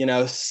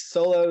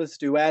solos,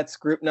 duets,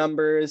 group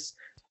numbers,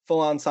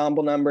 full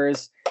ensemble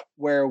numbers,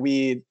 where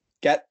we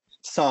get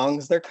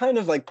songs. They're kind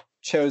of like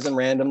chosen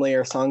randomly,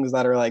 or songs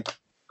that are like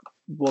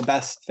will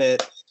best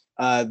fit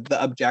the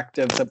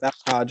objectives of that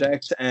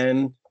project,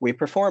 and we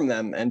perform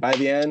them. And by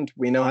the end,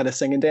 we know how to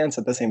sing and dance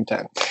at the same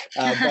time.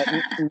 But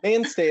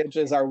main stage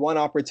is our one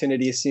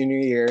opportunity senior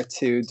year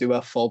to do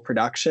a full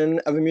production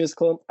of a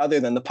musical other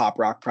than the pop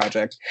rock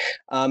project.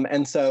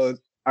 And so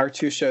our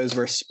two shows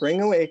were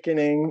Spring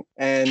Awakening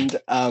and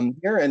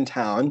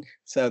Urinetown.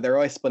 So they're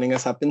always splitting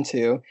us up in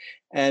two.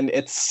 And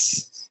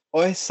it's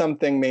always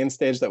something main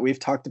stage that we've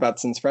talked about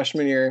since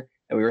freshman year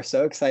and we were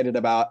so excited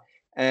about.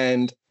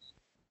 And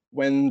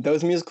when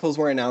those musicals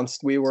were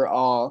announced, we were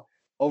all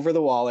over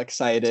the wall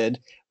excited.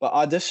 But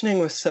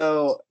auditioning was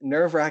so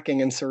nerve-wracking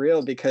and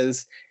surreal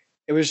because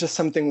it was just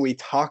something we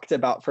talked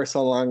about for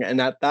so long. And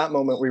at that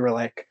moment, we were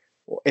like,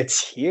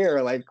 it's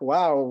here. Like,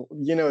 wow,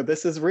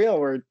 this is real.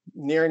 We're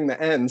nearing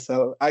the end.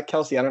 So,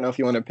 Kelsey, I don't know if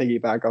you want to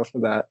piggyback off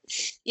of that.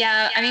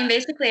 Yeah, I mean,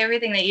 basically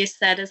everything that you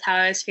said is how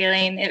I was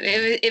feeling.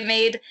 It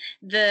made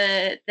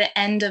the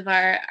end of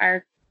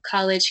our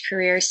college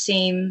career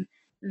seem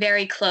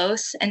very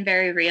close and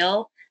very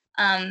real.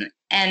 And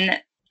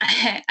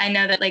I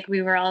know that like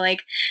we were all like,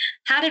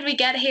 how did we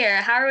get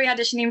here? How are we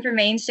auditioning for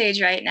main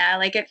stage right now?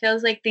 Like it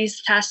feels like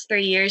these past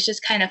 3 years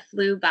just kind of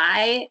flew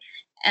by.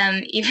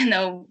 Even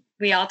though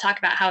we all talk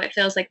about how it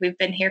feels like we've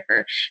been here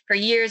for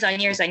years on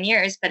years on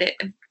years, but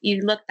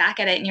you look back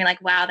at it and you're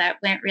like, wow, that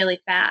went really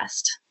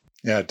fast.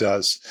 Yeah, it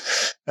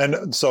does.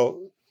 And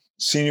so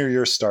senior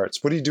year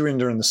starts. What are you doing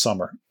during the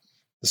summer?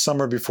 The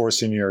summer before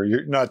senior year,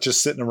 you're not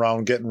just sitting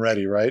around getting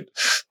ready, right?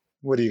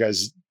 What are you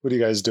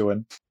guys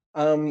doing?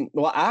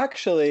 Well,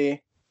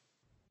 actually,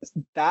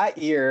 that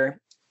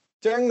year,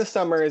 during the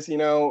summers,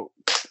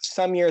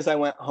 some years I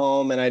went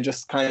home and I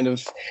just kind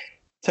of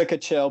took a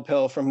chill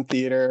pill from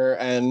theater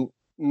and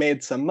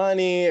made some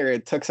money, or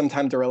it took some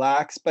time to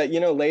relax. But,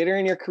 later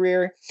in your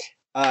career,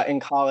 in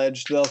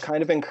college, they'll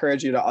kind of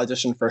encourage you to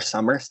audition for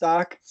summer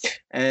stock.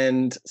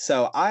 And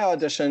so I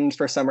auditioned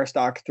for summer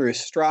stock through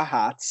Straw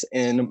Hats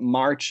in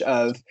March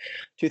of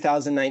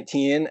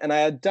 2019. And I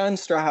had done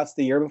Straw Hats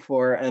the year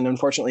before and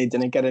unfortunately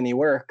didn't get any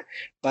work.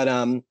 But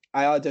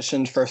I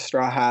auditioned for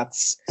Straw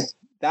Hats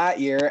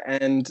that year,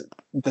 and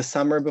the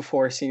summer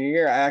before senior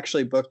year, I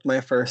actually booked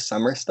my first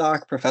summer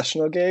stock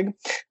professional gig.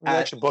 You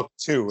actually booked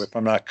two, if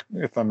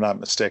I'm not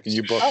mistaken.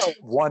 You booked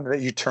one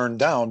that you turned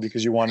down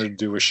because you wanted to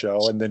do a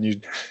show, and then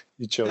you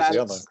chose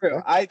the other.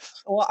 True.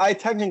 I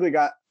technically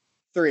got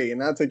three,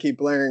 not to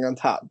keep layering on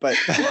top, but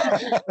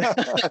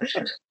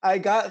I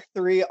got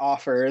 3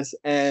 offers,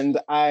 and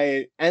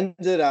I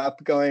ended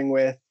up going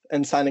with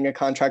and signing a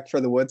contract for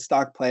the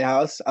Woodstock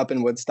Playhouse up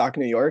in Woodstock,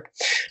 New York,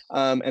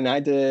 and I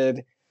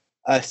did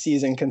a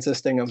season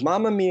consisting of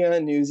Mamma Mia,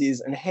 Newsies,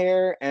 and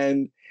Hair.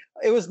 And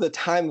it was the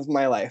time of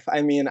my life.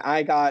 I mean,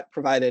 I got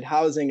provided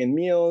housing and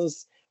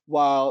meals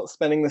while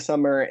spending the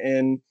summer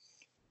in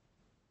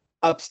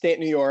upstate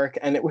New York.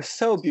 And it was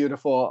so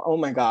beautiful. Oh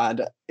my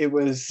God. It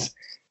was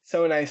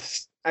so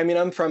nice. I mean,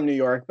 I'm from New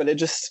York, but it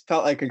just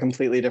felt like a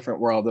completely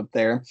different world up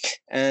there.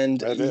 And,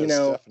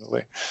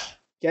 definitely.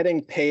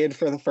 Getting paid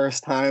for the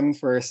first time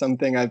for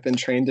something I've been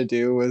trained to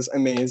do was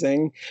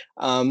amazing.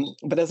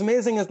 But as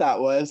amazing as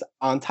that was,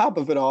 on top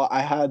of it all,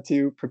 I had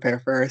to prepare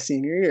for our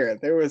senior year.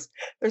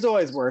 There's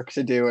always work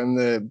to do in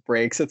the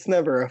breaks. It's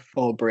never a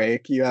full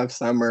break. You have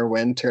summer,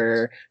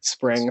 winter,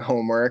 spring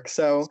homework.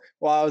 So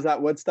while I was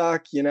at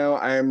Woodstock,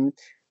 I'm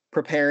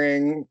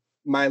preparing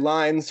my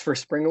lines for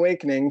Spring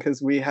Awakening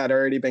because we had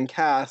already been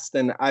cast,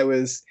 and I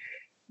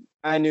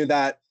knew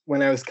that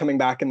when I was coming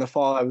back in the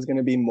fall, I was going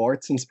to be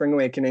Mortz in Spring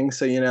Awakening.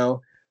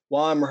 So,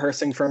 while I'm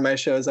rehearsing for my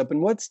shows up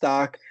in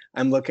Woodstock,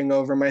 I'm looking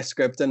over my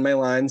script and my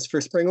lines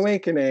for Spring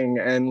Awakening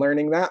and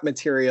learning that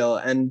material.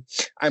 And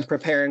I'm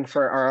preparing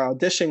for our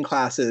audition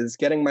classes,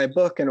 getting my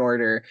book in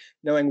order,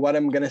 knowing what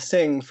I'm going to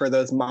sing for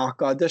those mock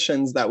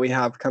auditions that we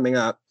have coming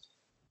up.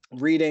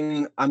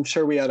 Reading, I'm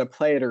sure we had a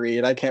play to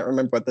read. I can't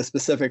remember what the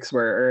specifics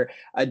were, or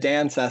a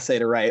dance essay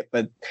to write.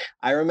 But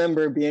I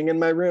remember being in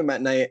my room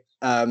at night.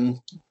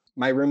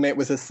 My roommate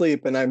was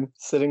asleep and I'm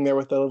sitting there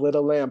with a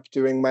little lamp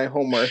doing my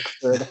homework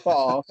for the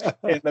fall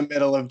in the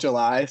middle of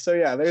July. So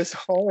yeah, there's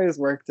always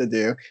work to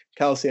do.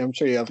 Kelsey, I'm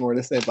sure you have more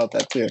to say about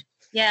that too.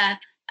 Yeah.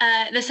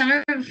 The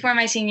summer before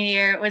my senior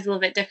year was a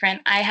little bit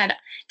different. I had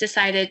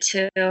decided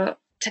to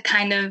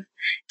kind of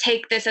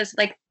take this as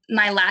like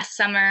my last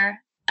summer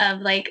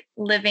of like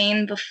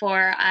living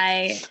before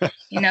I,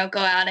 go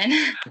out and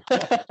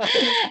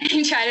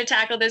and try to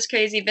tackle this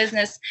crazy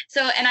business.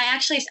 So, and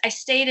I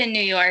stayed in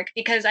New York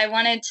because I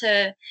wanted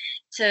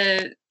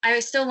I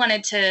still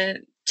wanted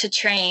to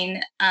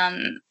train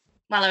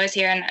while I was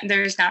here, and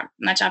there's not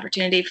much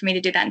opportunity for me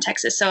to do that in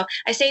Texas. So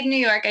I stayed in New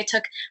York. I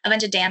took a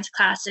bunch of dance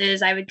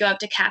classes. I would go up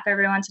to CAP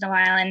every once in a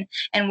while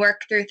and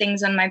work through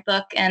things on my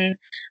book. And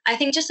I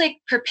think just like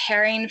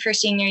preparing for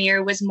senior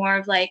year was more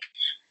of like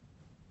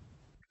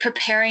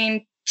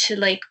preparing to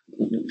like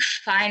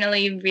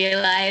finally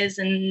realize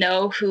and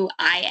know who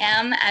I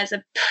am as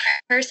a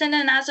person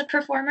and as a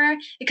performer,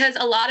 because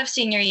a lot of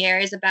senior year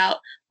is about,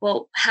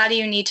 well, how do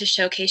you need to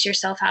showcase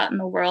yourself out in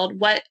the world?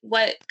 What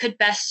could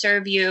best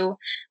serve you?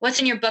 What's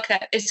in your book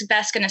that is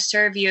best going to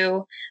serve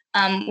you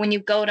when you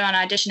go to an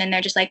audition and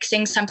they're just like,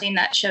 sing something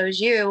that shows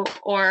you,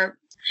 or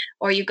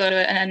you go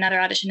to another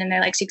audition and they're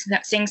like,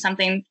 sing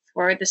something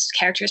for this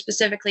character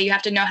specifically. You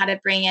have to know how to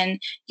bring in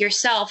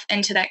yourself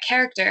into that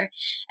character.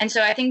 And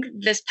so I think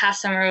this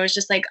past summer was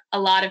just like a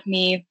lot of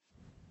me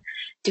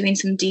doing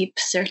some deep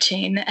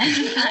searching and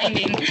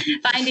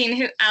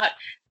finding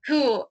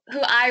who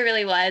I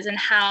really was and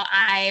how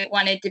I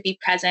wanted to be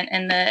present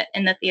in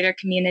the theater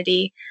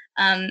community.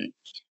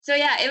 So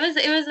yeah, it was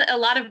a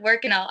lot of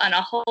work on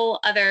a whole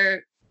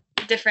other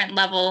different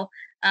level.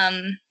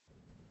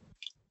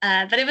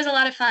 But it was a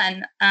lot of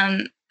fun.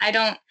 I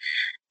don't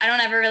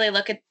ever really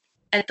look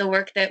at the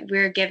work that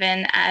we're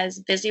given as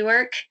busy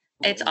work.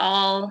 It's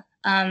all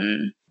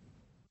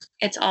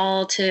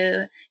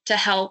to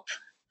help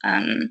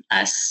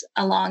us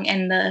along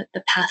in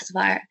the path of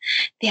our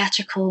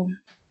theatrical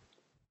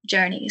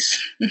journeys.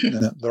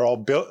 They're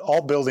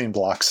all building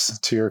blocks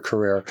to your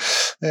career.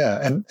 Yeah.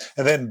 And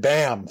then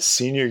bam,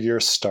 senior year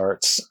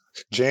starts.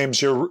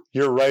 James, you're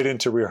right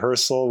into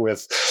rehearsal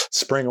with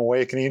Spring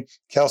Awakening.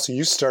 Kelsey,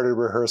 you started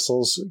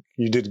rehearsals.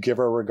 You did Give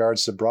Our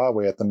Regards to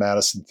Broadway at the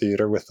Madison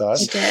Theater with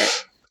us. I did.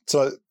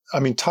 So, I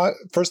mean,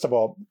 first of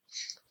all,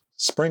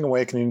 Spring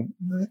Awakening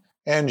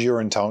and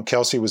Urinetown.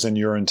 Kelsey was in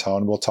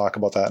Urinetown. We'll talk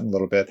about that in a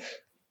little bit.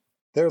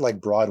 They're like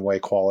Broadway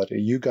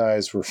quality. You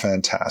guys were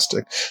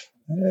fantastic.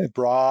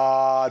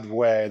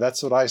 Broadway.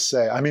 That's what I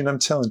say. I mean, I'm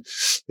telling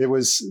you, it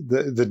was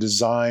the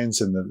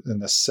designs and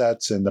the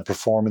sets and the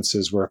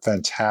performances were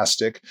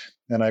fantastic.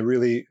 And I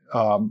really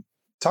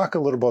talk a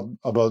little bit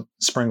about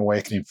Spring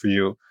Awakening for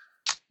you.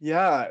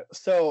 Yeah.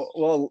 So,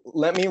 well,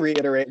 let me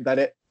reiterate that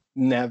it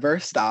never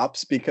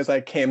stops, because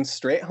I came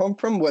straight home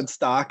from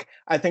Woodstock.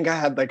 I think I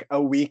had like a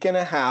week and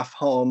a half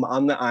home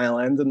on the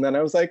island. And then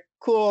I was like,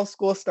 cool,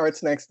 school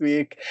starts next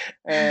week.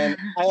 And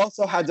I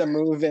also had to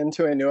move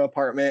into a new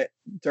apartment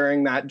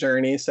during that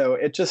journey. So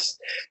I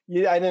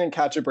didn't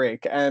catch a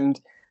break. And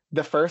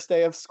the first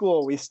day of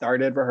school, we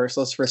started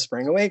rehearsals for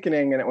Spring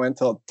Awakening, and it went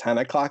till 10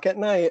 o'clock at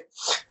night.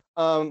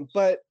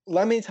 But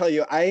let me tell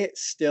you, I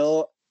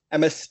still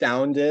am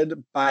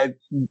astounded by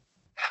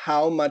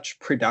how much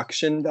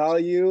production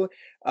value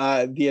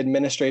the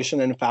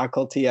administration and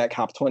faculty at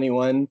Cap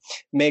 21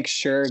 make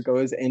sure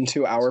goes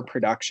into our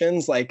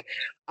productions. Like,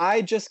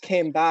 I just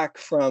came back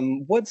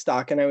from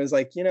Woodstock and I was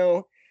like,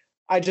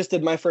 I just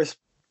did my first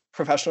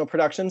professional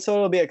production, so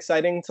it'll be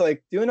exciting to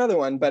like do another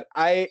one. But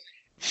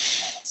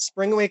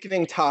Spring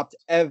Awakening topped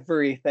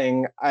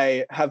everything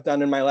I have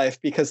done in my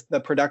life because the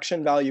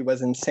production value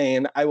was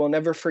insane. I will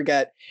never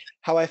forget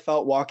how I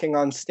felt walking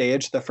on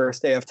stage the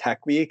first day of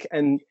Tech Week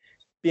and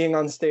being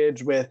on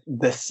stage with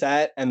the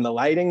set and the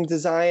lighting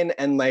design.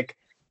 And like,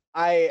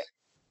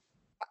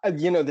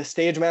 the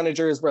stage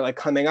managers were like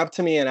coming up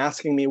to me and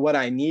asking me what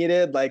I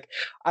needed. Like,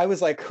 I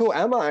was like, who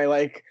am I?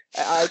 Like,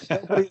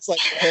 nobody's like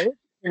paying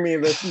me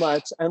this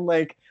much. And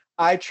like,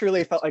 I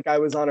truly felt like I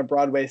was on a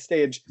Broadway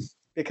stage,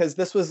 because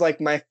this was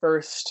like my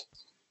first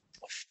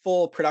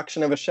full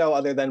production of a show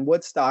other than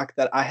Woodstock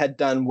that I had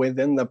done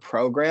within the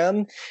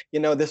program.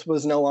 This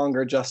was no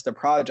longer just a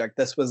project.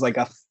 This was like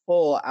a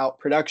full out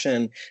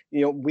production.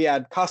 We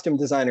had costume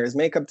designers,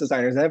 makeup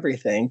designers,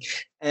 everything.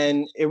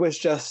 And it was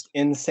just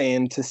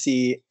insane to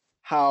see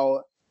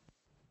how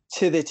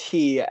to the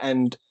T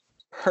and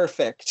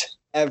perfect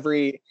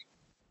every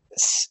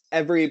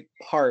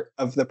part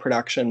of the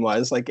production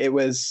was. Like, it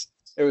was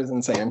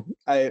insane.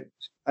 I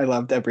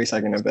loved every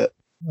second of it.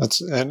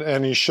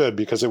 And you should,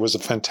 because it was a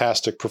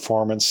fantastic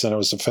performance and it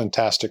was a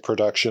fantastic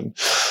production.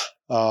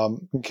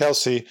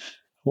 Kelsey,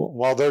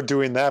 while they're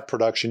doing that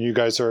production, you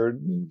guys are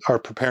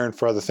preparing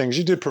for other things.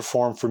 You did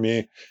perform for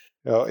me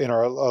in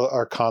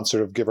our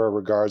concert of Give Our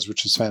Regards,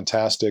 which is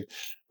fantastic.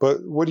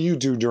 But what do you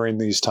do during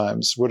these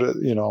times? Sleep.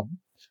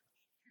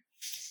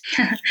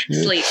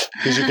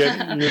 Because you're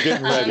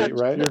getting ready,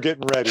 right? You're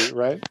getting ready,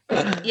 right?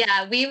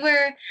 Yeah, we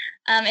were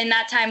in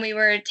that time we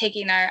were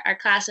taking our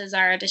classes,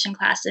 our audition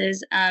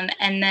classes,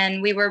 and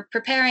then we were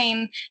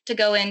preparing to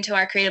go into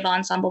our creative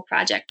ensemble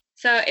project.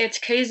 So it's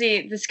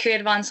crazy. This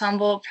creative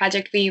ensemble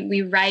project,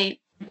 we write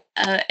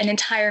an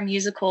entire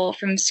musical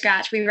from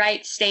scratch. We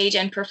write, stage,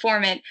 and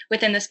perform it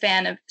within the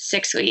span of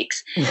 6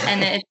 weeks.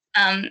 And it,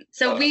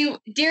 so we,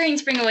 during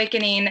Spring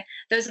Awakening,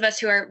 those of us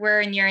who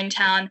were in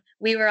Urinetown,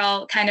 we were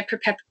all kind of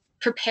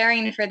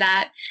preparing for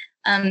that,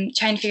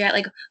 trying to figure out,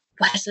 like,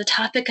 what is the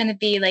topic going to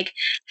be? Like,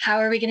 how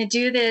are we going to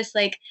do this?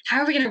 Like,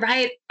 how are we going to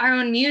write our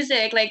own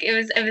music? Like, it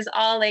was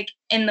all like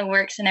in the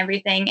works and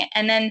everything.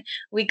 And then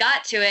we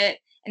got to it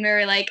and we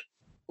were like,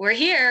 we're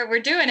here,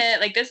 we're doing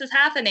it. Like, this is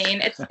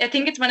happening. I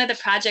think it's one of the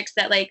projects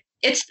that, like,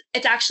 it's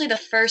actually the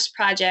first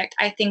project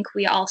I think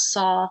we all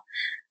saw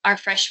our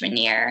freshman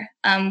year,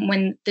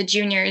 when the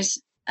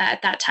juniors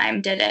at that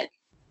time did it.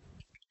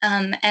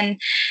 And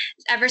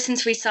ever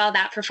since we saw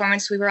that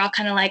performance, we were all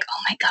kind of like,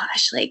 oh my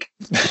gosh, like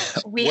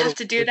we have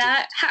to do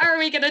that. How are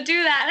we going to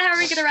do that? How are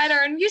we going to write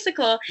our own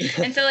musical?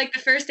 And so like the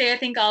first day, I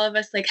think all of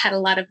us like had a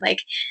lot of like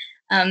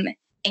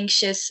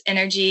anxious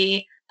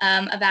energy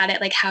about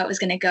it, like how it was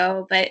going to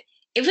go. But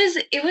it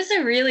was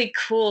a really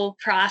cool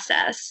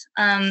process.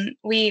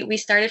 We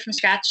started from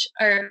scratch,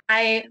 or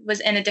I was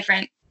in a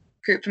different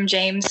group from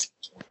James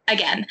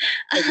again.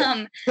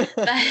 But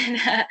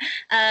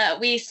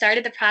we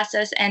started the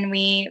process, and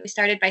we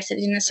started by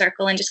sitting in a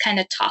circle and just kind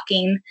of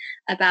talking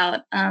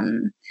about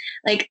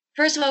like,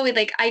 first of all, we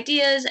like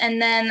ideas,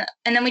 and then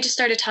we just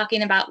started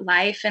talking about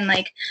life and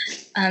like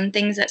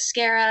things that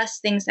scare us,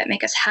 things that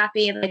make us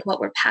happy, like what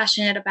we're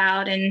passionate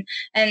about, and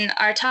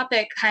our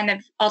topic kind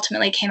of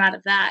ultimately came out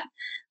of that.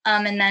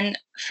 And then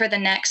for the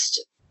next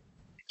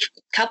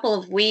couple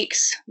of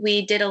weeks,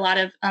 we did a lot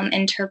of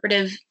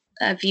interpretive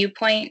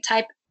viewpoint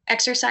type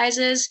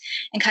exercises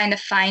and kind of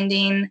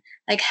finding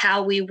like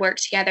how we work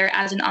together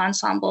as an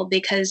ensemble,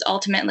 because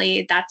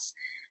ultimately that's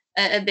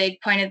a big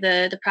point of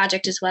the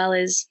project as well,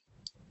 is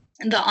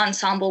the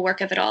ensemble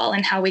work of it all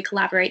and how we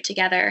collaborate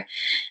together.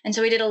 And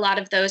so we did a lot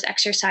of those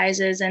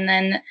exercises. And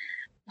then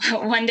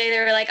one day they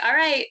were like, all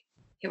right,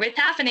 what's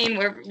happening?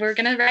 We're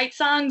going to write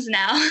songs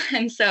now.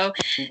 And so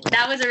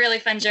that was a really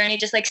fun journey,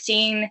 just like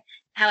seeing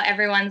how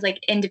everyone's like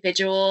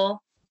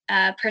individual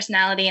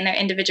personality and their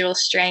individual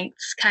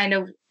strengths kind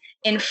of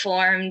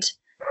informed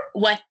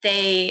what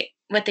they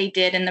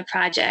did in the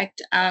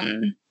project.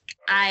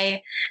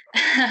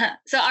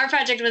 So our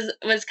project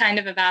was kind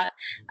of about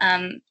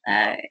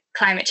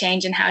climate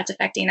change and how it's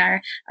affecting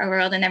our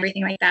world and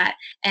everything like that.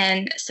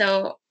 And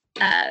so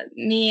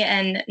me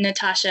and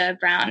Natasha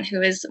Brown,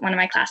 who is one of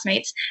my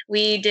classmates,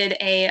 we did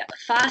a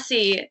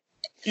Fosse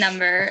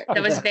number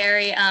that was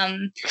very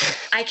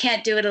I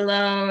Can't Do It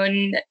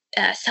Alone,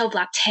 Cell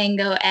Block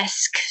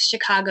Tango-esque,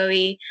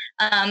 Chicago-y,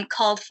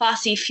 called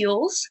Fosse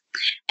Fuels.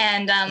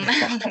 And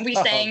we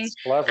sang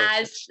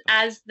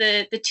as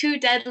the two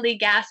deadly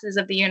gases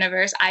of the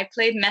universe. I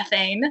played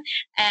methane,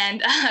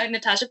 and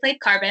Natasha played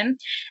carbon.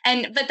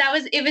 But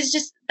that's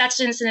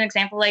just an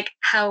example, like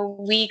how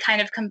we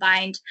kind of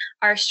combined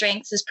our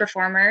strengths as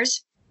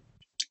performers,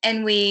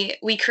 and we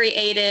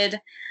created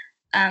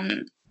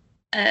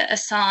a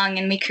song,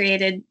 and we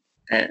created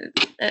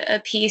a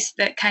piece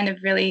that kind of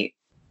really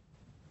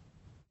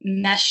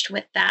meshed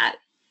with that.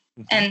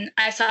 Mm-hmm. And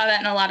I saw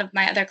that in a lot of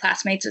my other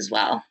classmates as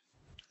well.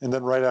 And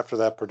then right after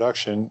that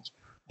production,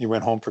 you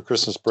went home for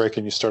Christmas break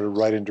and you started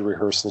right into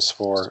rehearsals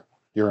for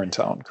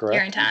Urinetown,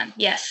 correct? Urinetown,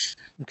 yes.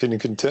 Can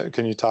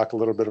you talk a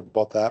little bit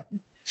about that?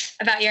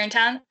 About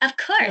Urinetown? Of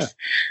course.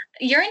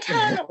 Yeah.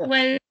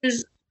 Urinetown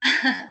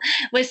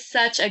was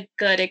such a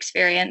good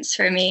experience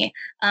for me.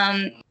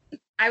 I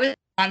was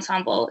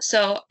ensemble.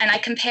 And I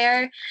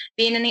compare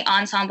being in the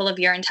ensemble of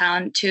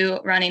Urinetown to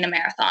running a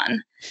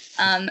marathon.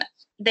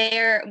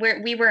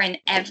 We were in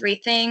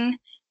everything.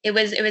 It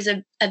was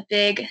a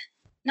big,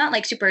 not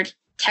like super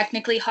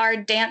technically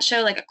hard dance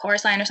show, like a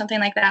chorus line or something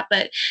like that,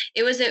 but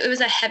it was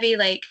a heavy,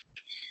 like,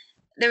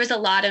 there was a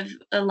lot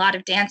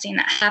of dancing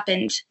that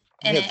happened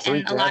in it,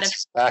 and a lot of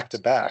back to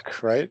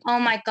back, right? Oh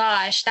my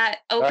gosh, that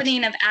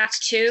opening of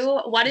Act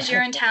 2, What is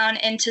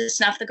Urinetown, into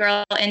Snuff the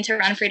Girl, into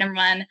Run Freedom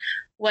Run,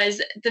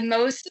 was the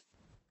most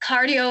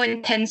cardio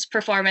intense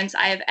performance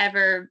I have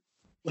ever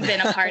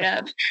been a part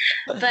of.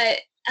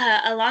 But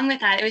along with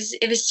that,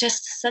 it was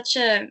just such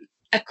a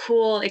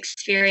cool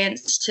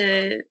experience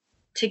to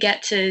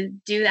get to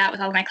do that with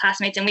all of my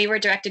classmates. And we were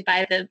directed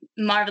by the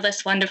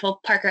marvelous,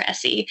 wonderful Parker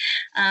Essie,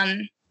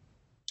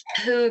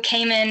 who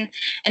came in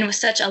and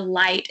was such a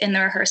light in the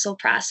rehearsal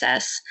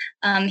process.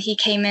 He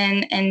came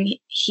in and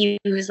he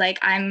was like,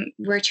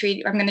 we're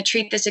going to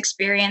treat this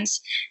experience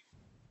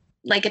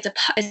like we're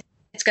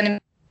going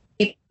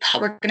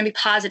to be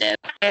positive.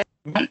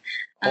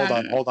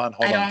 Hold on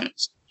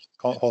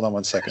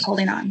 1 second.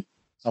 Holding on.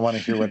 I want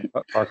to hear what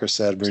Parker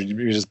said. We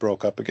just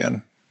broke up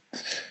again.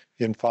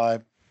 In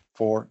 5,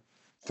 4,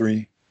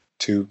 3,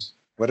 2.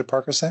 What did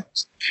Parker say?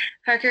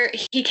 Parker,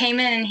 he came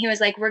in and he was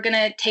like, we're going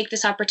to take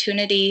this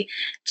opportunity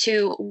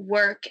to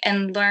work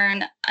and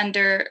learn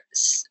under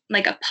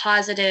like a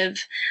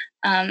positive,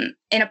 in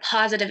a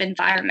positive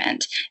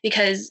environment,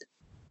 because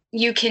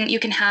you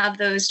can have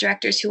those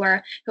directors who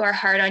are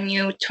hard on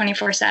you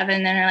 24/7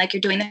 and are like, you're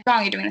doing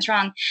this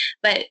wrong.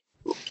 But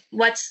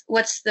what's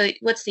the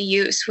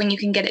use when you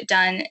can get it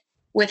done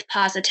with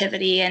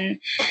positivity? And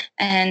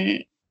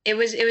it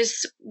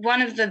was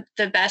one of the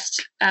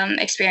best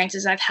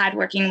experiences I've had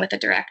working with a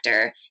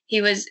director.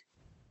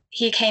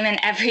 He came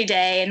in every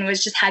day and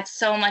had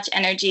so much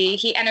energy.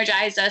 He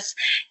energized us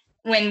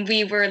when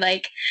we were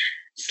like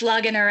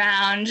slugging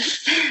around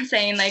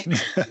saying like,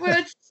 well,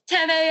 it's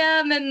 10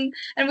 a.m.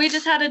 and we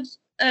just had a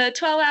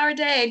 12-hour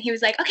day. And he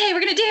was like, okay, we're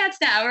going to dance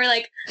now. And we're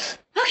like,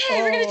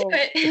 okay, we're going to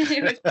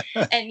do it.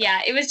 And yeah,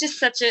 it was just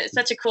such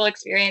a cool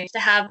experience to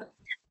have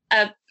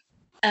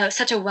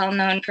such a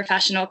well-known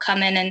professional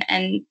come in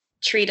and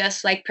treat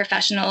us like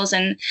professionals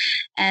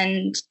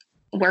and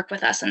work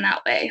with us in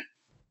that way.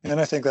 And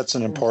I think that's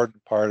an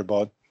important part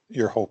about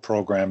your whole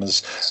program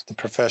is the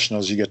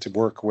professionals you get to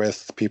work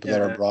with, people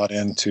that are brought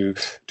in to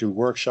do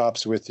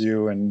workshops with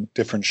you and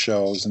different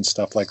shows and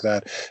stuff like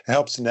that. It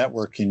helps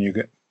networking you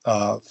get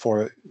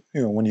for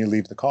when you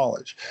leave the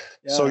college.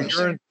 Yeah.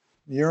 So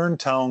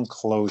Urinetown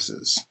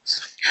closes.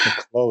 It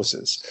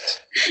closes.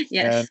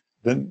 Yes. And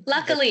then,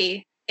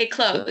 luckily, it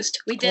closed.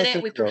 We did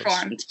it. We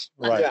performed.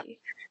 Luckily. Right.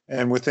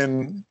 And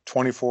within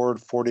 24 to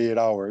 48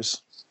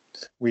 hours,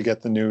 we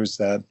get the news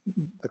that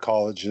the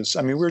college is,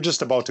 we were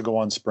just about to go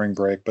on spring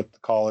break, but the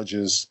college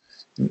is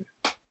going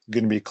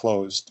to be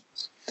closed.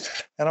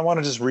 And I want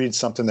to just read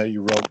something that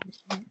you wrote,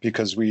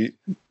 because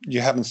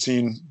you haven't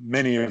seen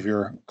many of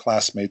your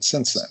classmates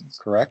since then,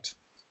 correct?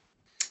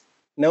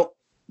 Nope.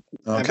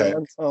 Okay.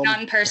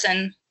 Not in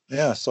person.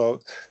 Yeah.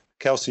 So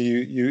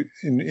Kelsey,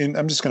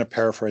 I'm just going to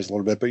paraphrase a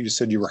little bit, but you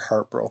said you were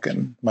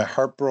heartbroken.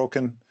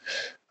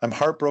 I'm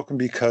heartbroken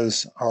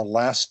because our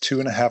last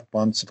 2.5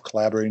 months of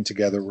collaborating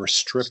together were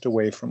stripped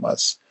away from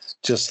us,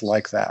 just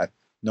like that.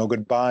 No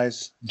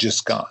goodbyes,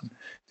 just gone.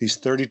 These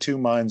 32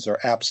 minds are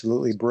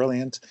absolutely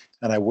brilliant,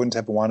 and I wouldn't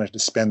have wanted to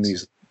spend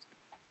these,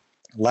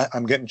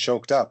 I'm getting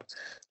choked up,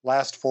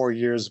 last 4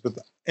 years with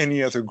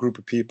any other group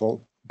of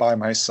people by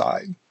my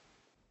side.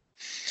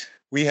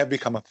 We have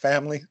become a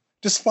family,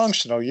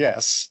 dysfunctional,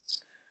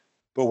 yes,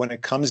 but when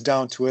it comes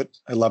down to it,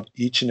 I love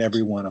each and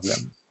every one of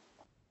them.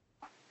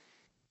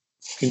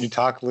 Can you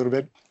talk a little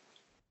bit?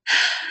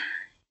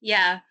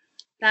 Yeah,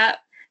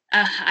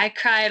 I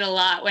cried a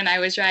lot when I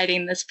was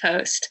writing this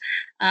post.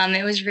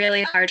 It was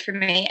really hard for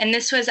me. And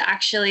this was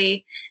after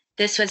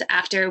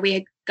we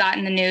had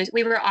gotten the news.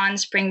 We were on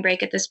spring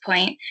break at this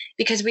point,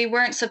 because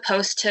Malloy was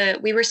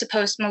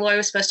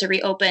supposed to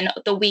reopen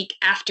the week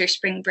after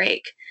spring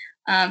break.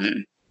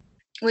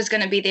 Was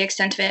going to be the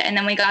extent of it. And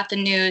then we got the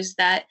news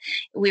that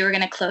we were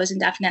going to close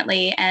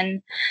indefinitely.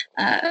 And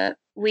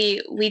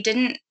we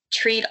didn't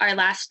treat our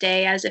last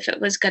day as if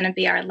it was going to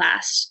be our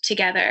last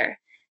together.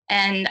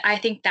 And I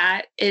think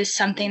that is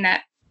something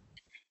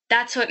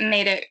that's what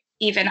made it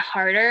even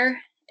harder,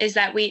 is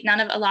that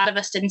a lot of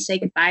us didn't say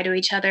goodbye to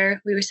each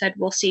other. We said,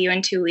 we'll see you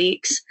in 2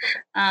 weeks.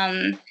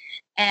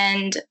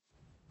 And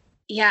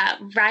yeah,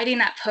 writing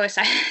that post,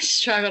 I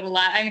struggled a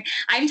lot.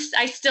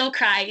 I still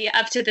cry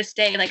up to this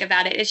day,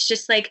 about it. It's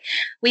just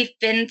we've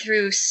been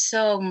through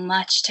so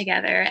much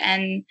together,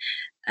 and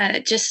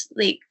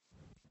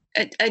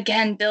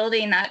again,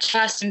 building that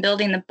trust and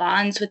building the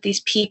bonds with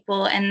these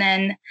people, and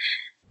then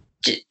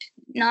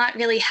not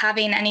really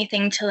having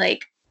anything to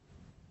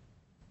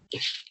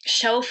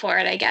show for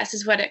it, I guess,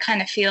 is what it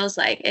kind of feels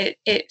like.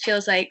 It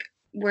feels like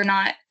we're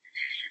not,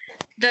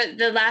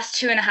 the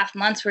last 2.5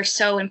 months were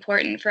so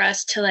important for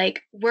us to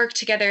work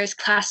together as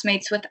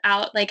classmates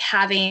without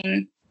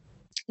having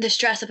the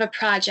stress of a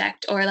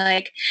project or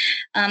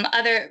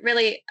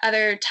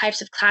other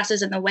types of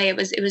classes in the way.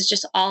 It was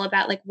just all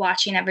about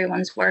watching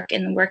everyone's work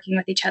and working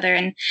with each other.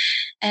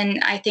 And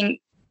I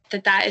think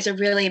that is a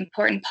really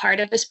important part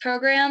of this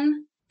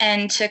program,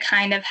 and to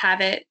kind of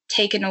have it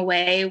taken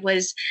away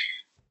was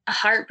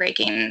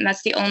heartbreaking.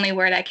 That's the only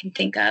word I can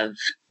think of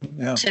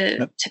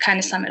to kind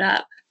of sum it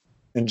up.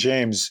 And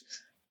James,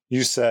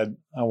 you said,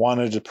 I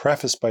wanted to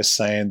preface by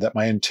saying that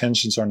my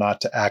intentions are not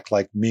to act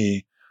like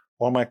me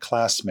or my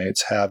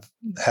classmates have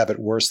it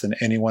worse than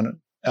anyone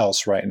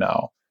else right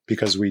now,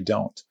 because we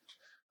don't.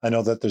 I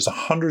know that there's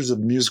hundreds of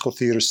musical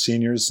theater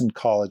seniors in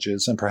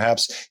colleges, and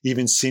perhaps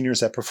even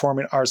seniors at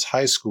performing arts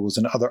high schools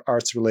and other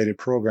arts-related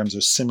programs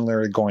are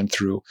similarly going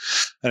through.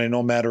 And I know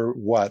no matter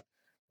what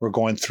we're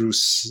going through,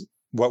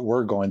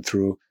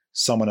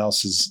 someone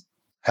else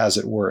has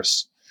it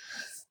worse.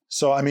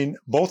 So,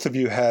 both of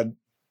you had,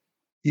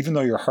 even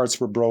though your hearts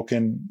were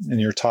broken and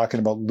you're talking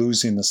about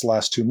losing this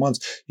last 2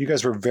 months, you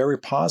guys were very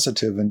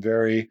positive and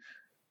very,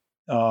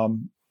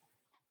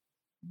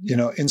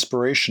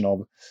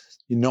 inspirational,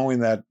 knowing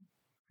that,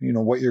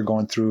 what you're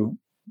going through,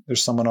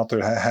 there's someone out there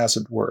that has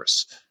it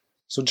worse.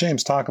 So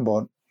James, talk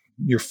about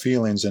your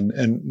feelings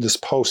and this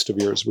post of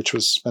yours, which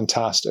was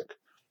fantastic.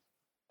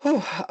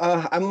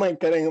 I'm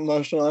getting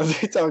emotional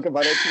as we talk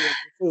about it too.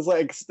 This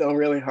is still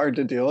really hard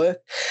to deal with.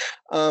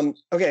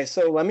 Okay,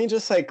 so let me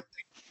just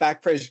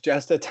backphrase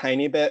just a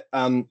tiny bit.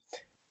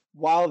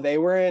 While they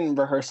were in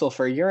rehearsal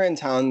for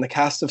Urinetown, the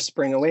cast of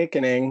Spring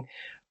Awakening,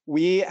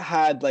 we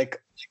had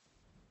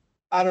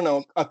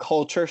a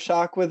culture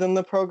shock within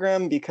the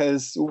program,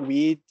 because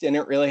we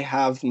didn't really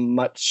have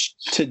much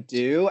to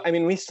do.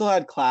 We still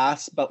had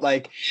class, but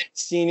the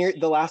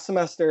last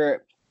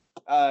semester,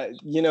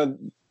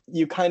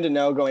 you kind of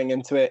know going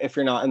into it, if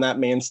you're not in that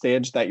main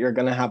stage, that you're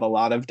going to have a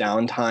lot of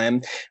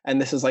downtime.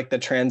 And this is the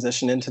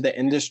transition into the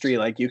industry.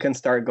 You can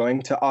start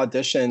going to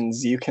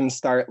auditions, you can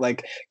start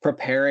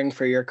preparing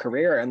for your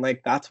career. And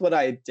that's what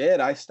I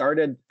did. I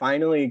started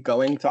finally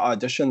going to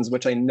auditions,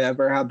 which I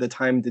never had the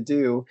time to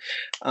do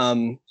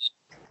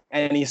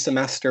any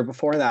semester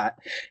before that.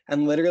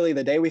 And literally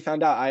the day we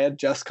found out, I had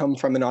just come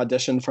from an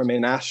audition from a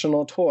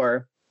national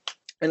tour.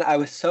 And I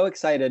was so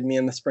excited, me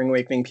and the Spring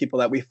Awakening people,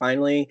 that we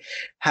finally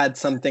had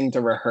something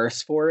to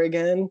rehearse for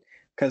again,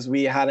 because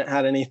we hadn't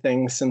had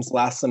anything since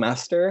last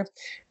semester.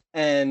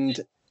 And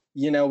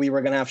we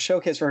were going to have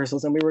showcase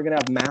rehearsals and we were going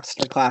to have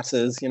master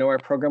classes. Our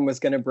program was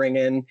going to bring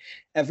in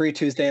every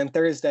Tuesday and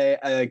Thursday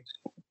a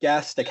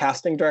guest, a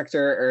casting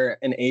director, or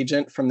an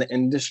agent from the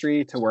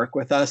industry to work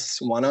with us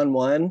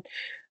one-on-one.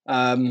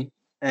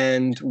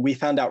 And we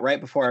found out right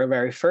before our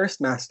very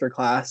first master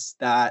class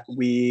that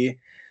we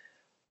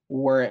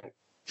weren't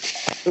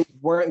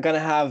going to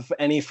have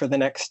any for the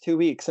next 2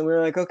 weeks. And we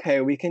were like,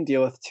 okay, we can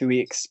deal with 2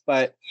 weeks.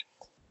 But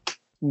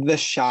the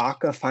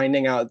shock of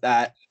finding out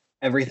that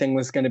everything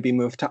was going to be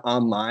moved to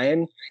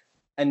online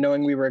and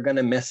knowing we were going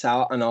to miss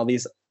out on all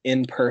these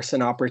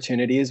in-person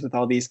opportunities with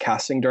all these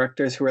casting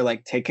directors who are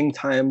like taking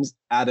times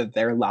out of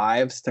their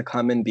lives to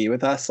come and be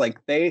with us.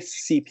 Like they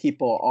see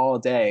people all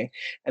day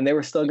and they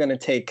were still going to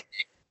take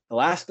the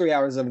last 3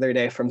 hours of their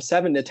day from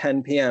 7 to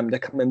 10 p.m. to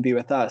come and be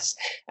with us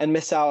and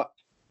miss out.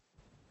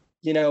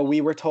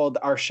 We were told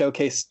our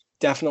showcase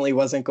definitely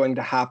wasn't going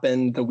to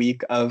happen the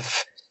week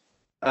of,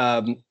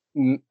 I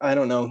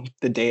don't know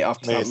the date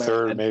off the top of my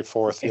head. May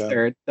 4th, May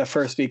 3rd, the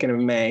first weekend of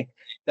May.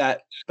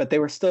 But they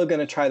were still going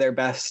to try their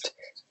best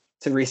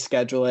to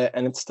reschedule it,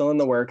 and it's still in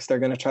the works. They're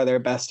going to try their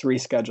best to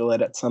reschedule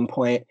it at some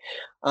point.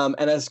 And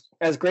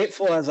as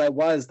grateful as I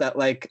was that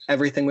like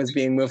everything was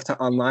being moved to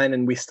online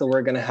and we still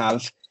were going to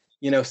have,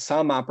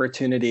 some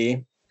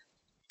opportunity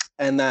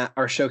and that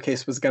our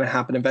showcase was going to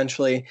happen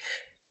eventually,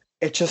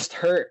 it just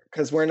hurt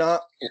because we're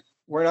not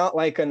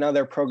like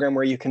another program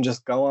where you can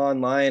just go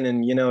online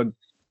and,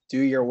 do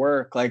your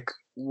work. Like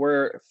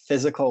we're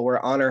physical, we're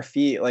on our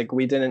feet. Like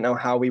we didn't know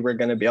how we were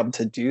going to be able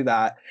to do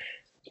that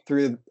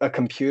through a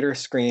computer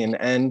screen.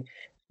 And,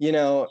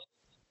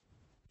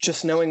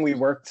 just knowing we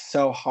worked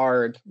so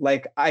hard,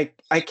 like I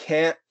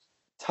can't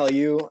tell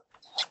you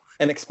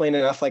and explain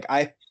enough. Like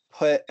I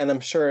put, and I'm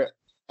sure,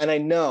 and I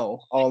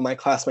know all of my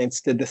classmates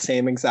did the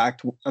same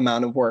exact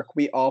amount of work.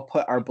 We all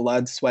put our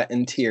blood, sweat,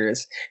 and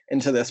tears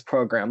into this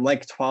program,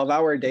 like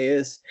 12-hour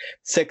days,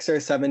 6 or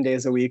 7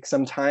 days a week.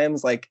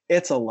 Sometimes like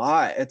it's a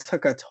lot. It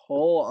took a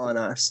toll on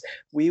us.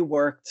 We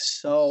worked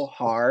so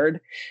hard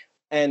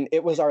and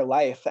it was our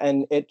life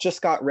and it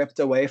just got ripped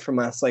away from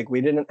us. Like we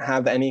didn't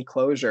have any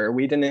closure.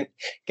 We didn't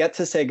get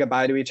to say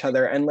goodbye to each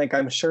other. And like,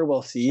 I'm sure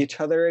we'll see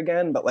each other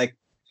again, but like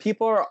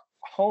people are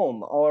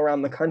home all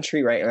around the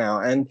country right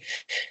now. And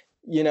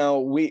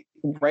we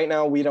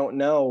don't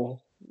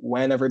know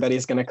when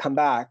everybody's going to come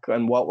back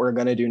and what we're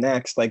going to do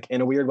next. Like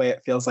in a weird way,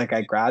 it feels like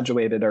I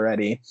graduated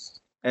already.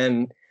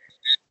 And,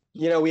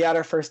 we had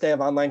our first day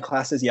of online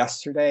classes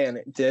yesterday and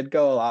it did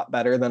go a lot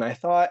better than I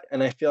thought.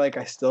 And I feel like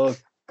I still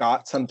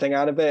got something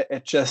out of it.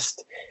 It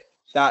just,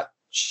 that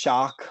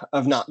shock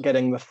of not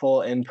getting the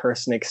full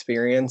in-person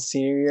experience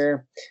senior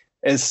year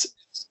is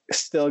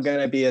still going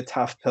to be a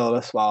tough pill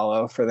to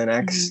swallow for the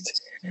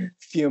next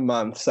few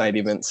months, I'd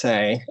even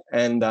say.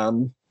 And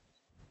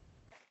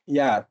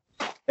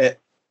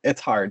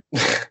it's hard.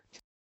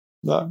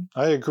 No,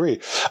 I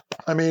agree.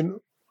 I mean,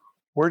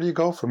 where do you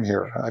go from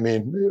here? I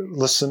mean,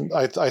 listen,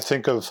 I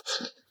think of,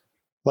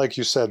 like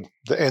you said,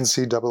 the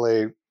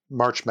NCAA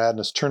March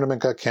Madness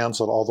tournament got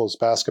canceled. All those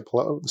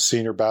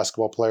senior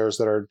basketball players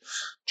that are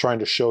trying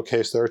to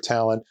showcase their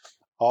talent,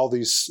 all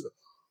these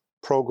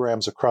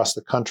programs across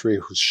the country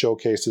whose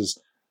showcases,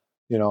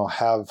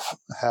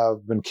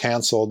 have been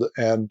canceled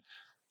and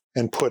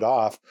put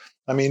off.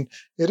 I mean,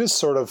 it is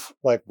sort of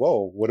like,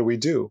 whoa, what do we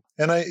do?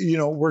 And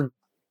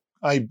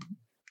I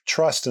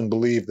trust and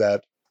believe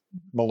that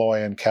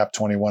Molloy and Cap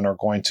 21 are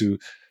going to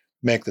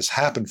make this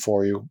happen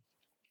for you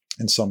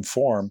in some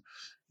form,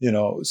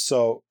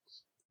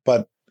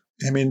 but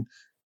I mean,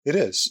 it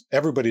is,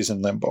 everybody's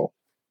in limbo.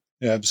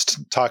 I was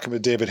talking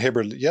with David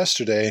Hibbert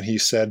yesterday and he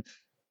said,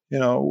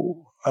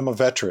 I'm a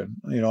veteran,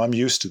 I'm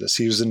used to this.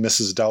 He was in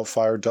Mrs.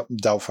 Doubtfire.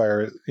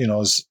 Doubtfire,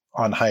 is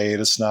on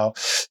hiatus now.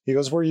 He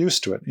goes, we're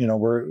used to it.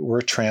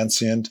 We're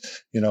transient,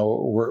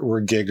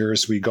 we're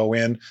giggers. We go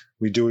in,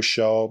 we do a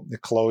show,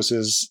 it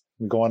closes,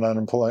 we go on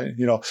unemployment.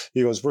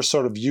 He goes, we're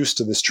sort of used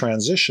to this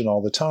transition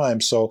all the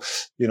time. So,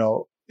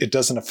 it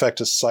doesn't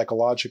affect us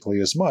psychologically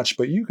as much,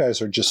 but you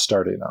guys are just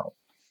starting out.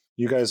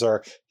 You guys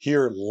are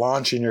here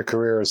launching your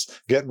careers,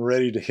 getting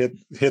ready to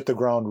hit the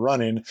ground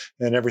running,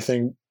 and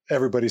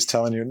everybody's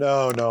telling you,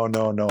 no,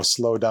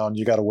 slow down.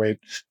 You got to wait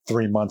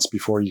 3 months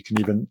before you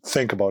can even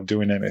think about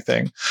doing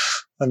anything.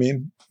 I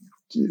mean,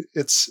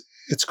 it's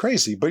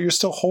crazy, but you're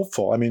still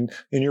hopeful. I mean,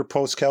 in your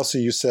post, Kelsey,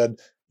 you said,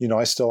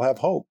 I still have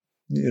hope,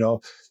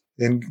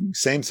 and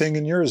same thing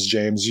in yours,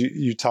 James.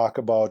 You talk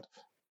about,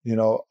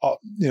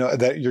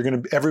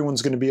 that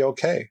everyone's going to be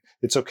okay.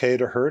 It's okay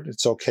to hurt.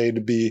 It's okay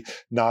to be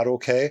not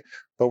okay,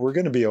 but we're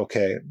going to be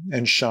okay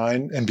and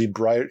shine and be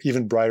bright,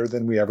 even brighter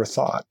than we ever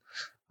thought.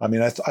 I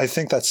mean, I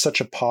think that's such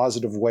a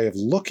positive way of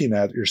looking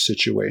at your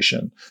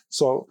situation.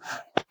 So,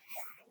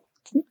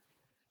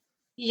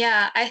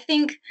 yeah, I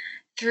think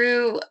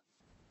through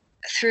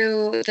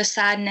the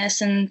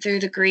sadness and through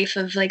the grief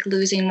of like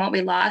losing what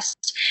we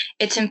lost,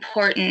 it's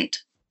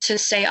important to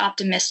stay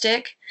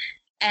optimistic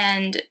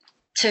and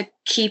to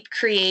keep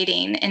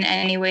creating in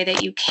any way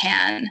that you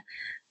can,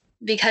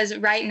 because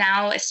right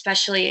now,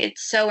 especially,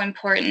 it's so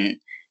important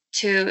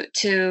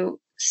to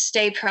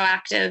stay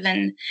proactive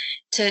and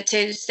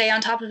to stay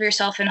on top of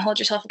yourself and hold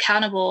yourself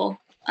accountable,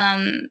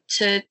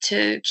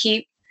 to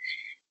keep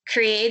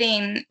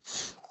creating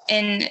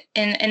in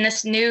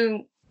this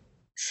new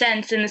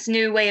sense, in this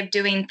new way of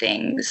doing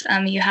things.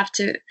 You have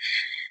to,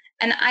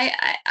 and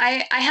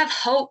I have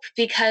hope,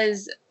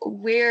 because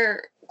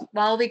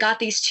while we got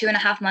these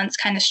 2.5 months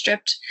kind of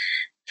stripped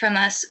from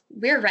us,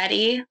 we're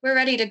ready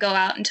to go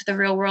out into the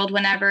real world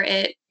whenever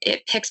it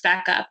picks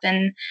back up.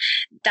 And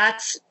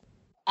that's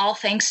all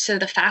thanks to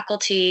the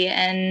faculty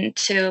and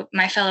to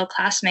my fellow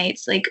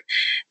classmates. Like,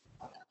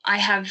 I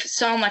have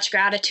so much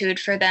gratitude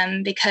for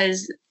them,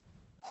 because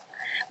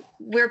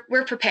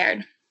we're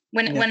prepared.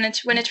 When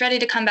it's ready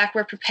to come back,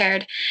 we're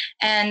prepared.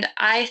 And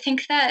I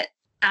think that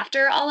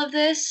after all of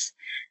this,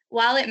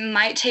 while it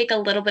might take a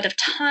little bit of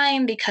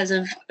time because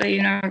of,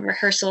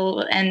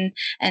 rehearsal and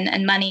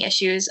money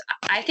issues,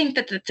 I think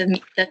that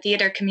the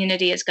theater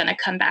community is going to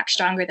come back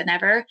stronger than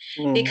ever,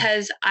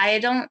 because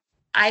I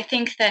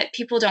think that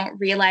people don't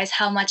realize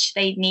how much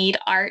they need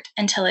art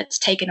until it's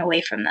taken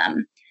away from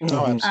them.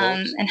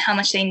 And how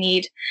much they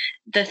need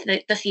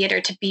the theater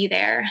to be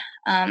there.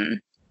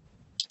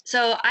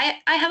 So I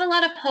have a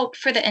lot of hope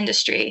for the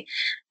industry.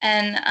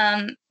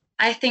 And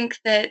I think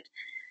that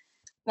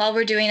while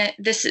we're doing it,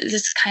 this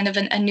is kind of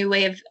a new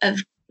way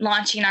of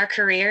launching our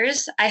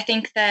careers. I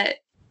think that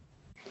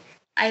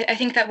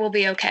we'll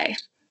be okay.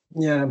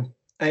 Yeah,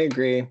 I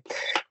agree.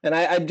 And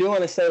I do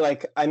want to say,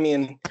 like, I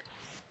mean,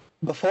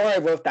 before I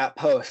wrote that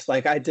post,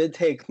 like, I did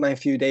take my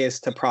few days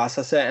to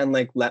process it and,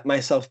 like, let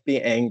myself be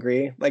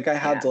angry. Like, I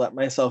had to let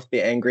myself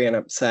be angry and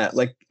upset.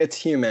 Like, it's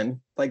human.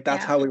 Like,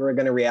 that's how we were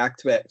going to react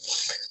to it.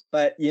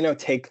 But,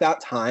 take that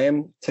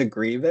time to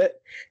grieve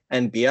it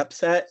and be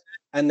upset,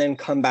 and then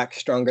come back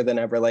stronger than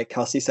ever, like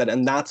Kelsey said.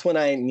 And that's when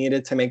I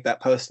needed to make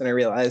that post. And I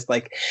realized,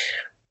 like,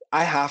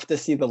 I have to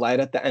see the light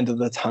at the end of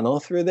the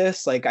tunnel through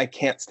this. Like, I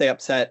can't stay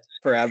upset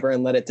forever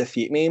and let it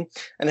defeat me.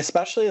 And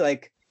especially,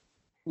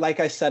 like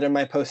I said in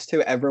my post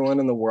too, everyone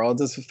in the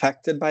world is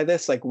affected by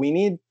this. Like, we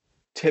need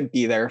to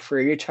be there for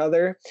each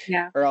other,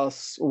 or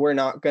else we're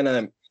not going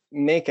to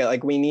make it.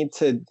 Like, we need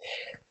to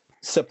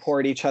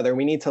support each other.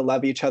 We need to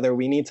love each other.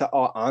 We need to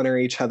all honor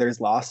each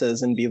other's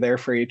losses and be there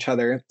for each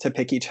other to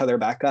pick each other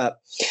back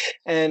up.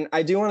 And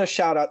I do want to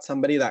shout out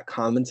somebody that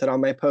commented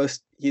on my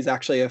post. He's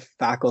actually a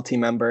faculty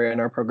member in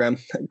our program,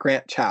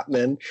 Grant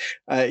Chapman.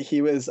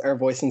 He was our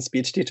voice and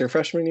speech teacher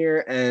freshman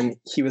year, and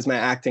he was my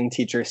acting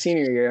teacher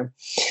senior year.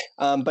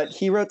 But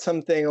he wrote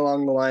something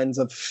along the lines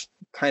of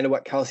kind of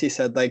what Kelsey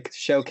said, like,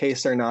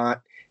 showcase or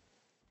not,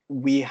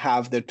 we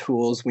have the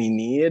tools we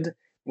need.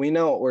 We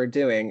know what we're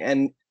doing.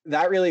 And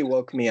that really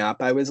woke me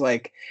up. I was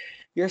like,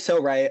 you're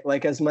so right.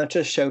 Like, as much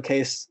as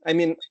showcase, I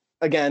mean,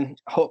 again,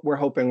 we're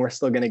hoping we're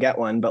still going to get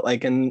one, but,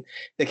 like, in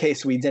the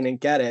case we didn't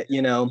get it,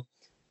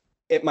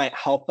 it might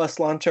help us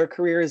launch our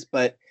careers,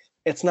 but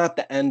it's not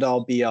the end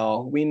all be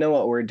all. We know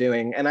what we're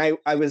doing. And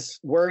I was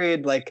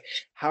worried, like,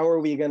 how are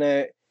we going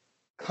to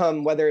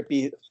come, whether it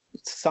be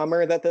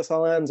summer that this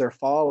all ends or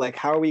fall, like,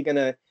 how are we going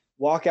to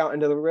walk out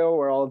into the real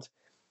world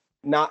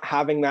not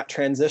having that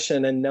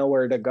transition and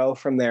nowhere to go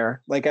from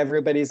there? Like,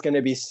 everybody's going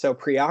to be so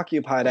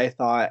preoccupied, I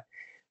thought,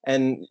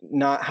 and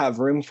not have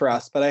room for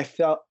us. But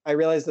I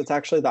realized it's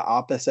actually the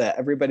opposite.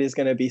 Everybody's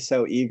going to be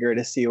so eager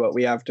to see what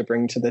we have to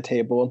bring to the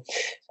table.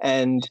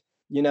 And,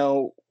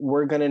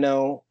 we're going to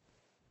know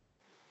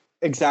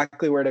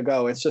exactly where to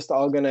go. It's just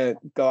all going to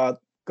go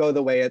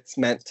the way it's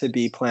meant to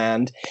be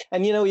planned.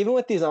 And, even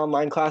with these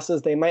online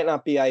classes, they might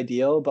not be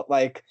ideal, but,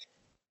 like,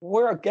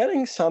 we're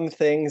getting some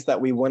things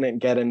that we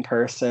wouldn't get in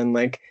person.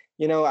 Like,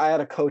 I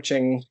had a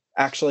coaching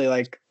actually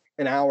like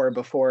an hour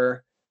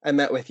before I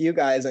met with you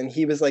guys, and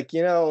he was like,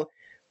 a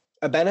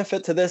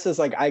benefit to this is,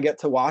 like, I get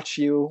to watch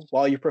you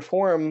while you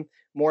perform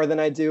more than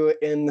I do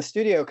in the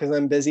studio, because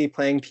I'm busy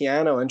playing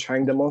piano and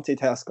trying to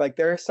multitask. Like,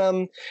 there are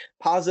some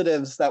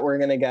positives that we're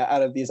going to get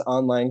out of these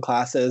online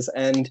classes.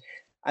 And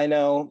I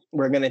know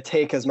we're going to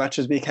take as much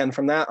as we can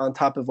from that on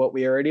top of what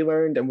we already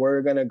learned, and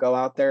we're going to go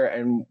out there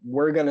and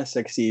we're going to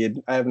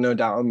succeed. I have no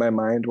doubt in my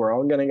mind. We're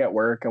all going to get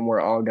work and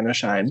we're all going to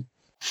shine.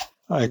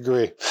 I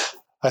agree.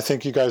 I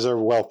think you guys are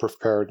well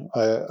prepared.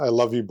 I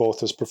love you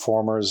both as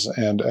performers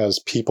and as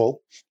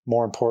people,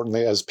 more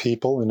importantly, as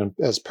people and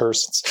as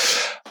persons.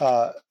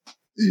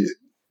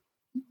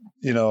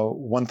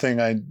 One thing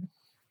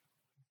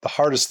the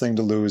hardest thing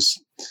to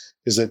lose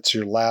is it's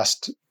your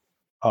last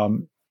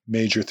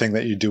major thing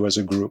that you do as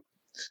a group,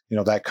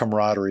 that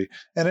camaraderie,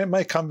 and it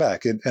might come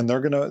back, and they're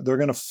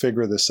going to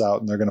figure this out,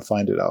 and they're going to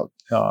find it out.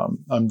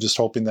 I'm just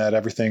hoping that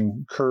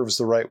everything curves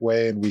the right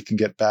way and we can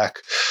get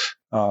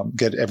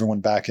everyone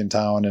back in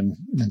town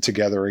and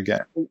together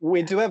again.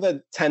 We do have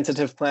a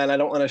tentative plan. I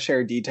don't want to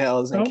share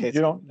details in case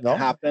it doesn't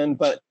happen,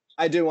 but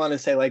I do want to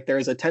say, like,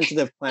 there's a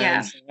tentative plan.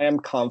 Yeah. So I am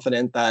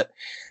confident that,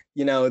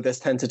 this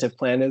tentative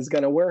plan is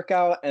going to work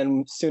out,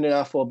 and soon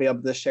enough we'll be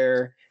able to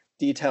share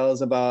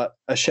details about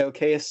a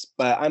showcase.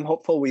 But I'm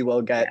hopeful we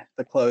will get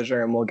the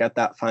closure and we'll get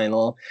that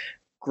final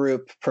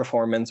group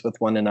performance with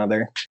one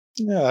another.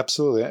 Yeah,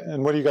 absolutely.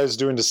 And what are you guys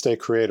doing to stay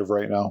creative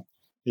right now? Are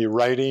you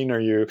writing? Are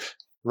you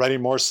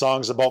Writing more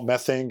songs about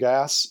methane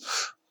gas?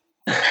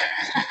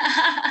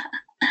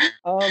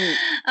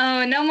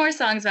 Oh, no more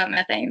songs about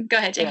methane. Go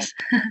ahead, James.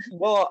 Yeah.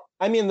 Well,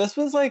 I mean, this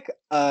was like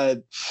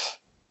an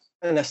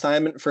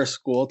assignment for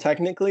school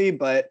technically,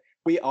 but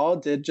we all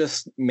did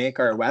just make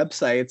our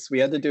websites. We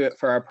had to do it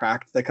for our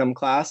practicum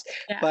class.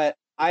 Yeah. But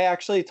I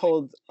actually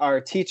told our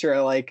teacher,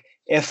 like,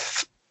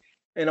 if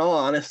in all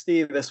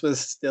honesty,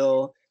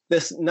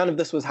 none of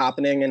this was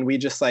happening and we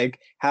just like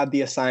had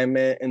the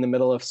assignment in the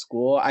middle of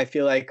school, I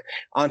feel like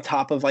on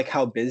top of like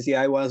how busy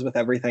I was with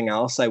everything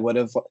else, I would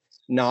have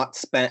not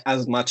spent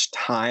as much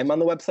time on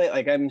the website.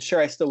 Like, I'm sure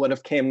I still would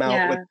have came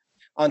out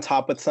on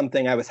top with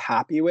something I was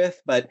happy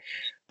with, but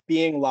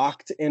being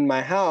locked in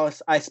my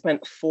house, I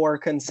spent 4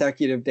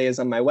 consecutive days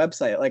on my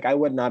website. Like, I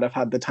would not have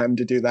had the time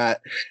to do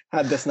that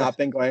had this not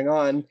been going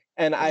on.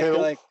 And I feel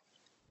like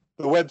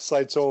the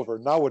website's over.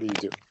 Now what do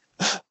you do?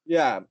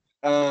 Yeah.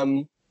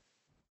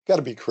 Got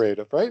to be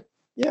creative, right?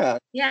 Yeah.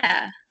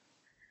 Yeah.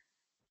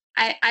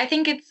 I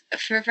think it's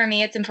for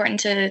me, it's important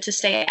to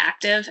stay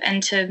active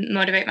and to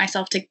motivate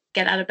myself to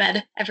get out of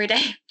bed every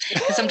day.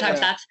 Because sometimes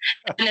that's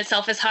in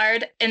itself is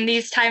hard in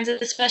these times,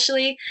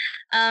 especially.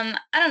 I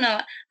don't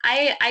know.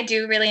 I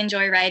do really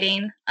enjoy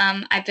writing.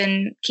 I've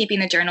been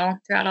keeping a journal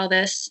throughout all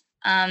this.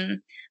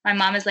 My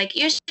mom is like,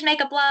 you should make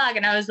a blog.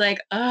 And I was like,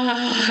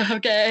 oh,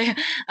 okay.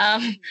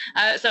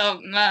 So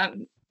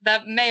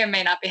that may or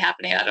may not be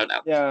happening. I don't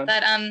know. Yeah.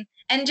 But,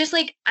 and just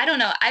like, I don't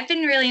know, I've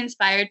been really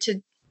inspired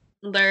to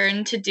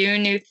learn to do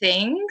new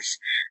things.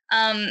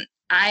 I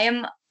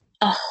am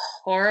a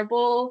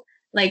horrible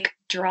like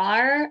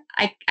drawer.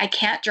 I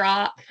can't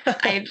draw.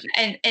 And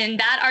in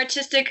that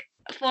artistic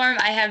form,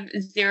 I have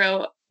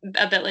zero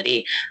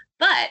ability.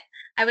 But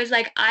I was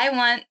like, I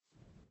want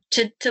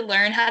to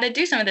learn how to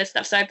do some of this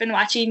stuff. So I've been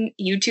watching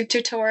YouTube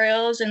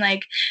tutorials and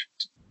like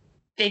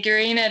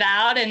figuring it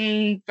out,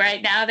 and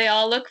right now they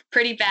all look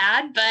pretty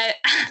bad, but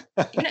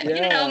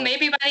you know,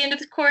 maybe by the end of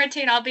the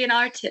quarantine I'll be an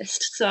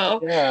artist. So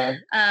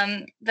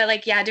but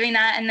like doing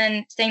that, and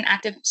then staying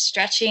active,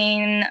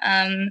 stretching,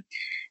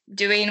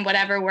 doing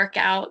whatever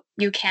workout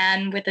you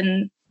can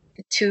within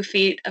 2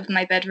 feet of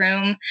my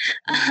bedroom,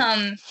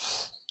 and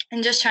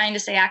just trying to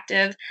stay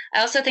active. I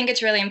also think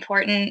it's really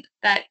important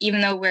that even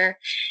though we're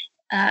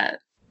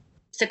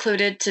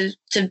secluded to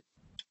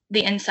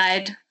the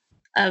inside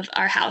of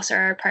our house or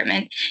our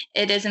apartment,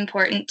 it is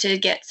important to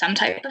get some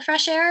type of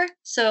fresh air.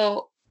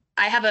 So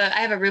I have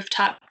a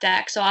rooftop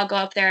deck, so I'll go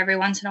up there every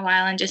once in a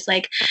while and just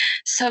like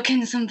soak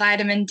in some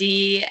vitamin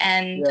D,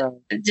 and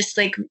just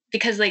like,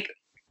 because like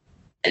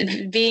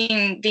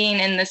being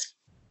in this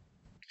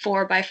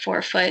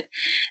 4x4 foot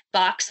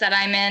box that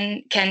I'm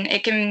in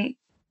can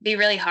be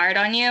really hard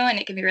on you, and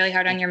it can be really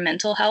hard on your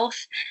mental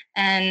health.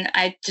 And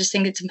I just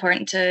think it's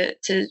important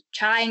to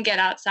try and get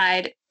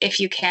outside if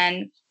you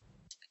can.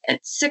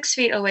 It's 6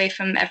 feet away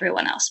from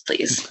everyone else,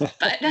 please.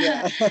 But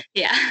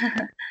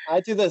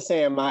I do the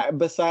same.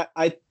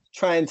 I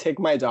try and take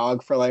my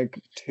dog for like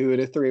 2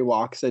 to 3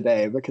 walks a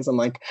day, because I'm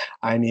like,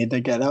 I need to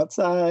get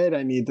outside.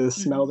 I need to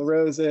smell the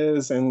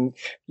roses and,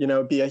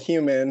 be a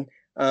human.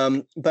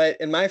 But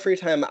in my free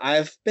time,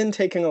 I've been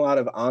taking a lot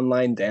of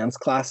online dance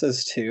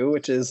classes too,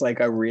 which is like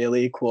a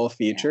really cool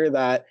feature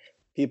that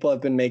people have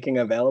been making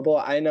available.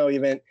 I know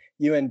even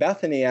you and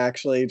Bethany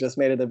actually just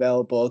made it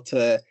available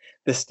to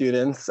the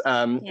students.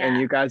 And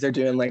you guys are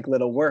doing like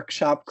little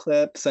workshop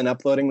clips and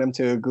uploading them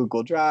to a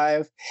Google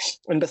Drive.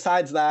 And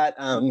besides that,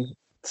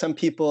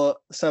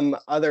 some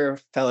other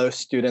fellow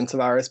students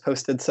of ours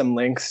posted some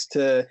links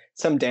to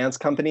some dance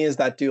companies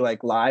that do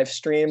like live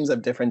streams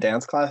of different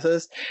dance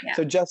classes. Yeah.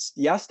 So just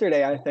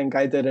yesterday, I think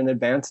I did an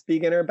advanced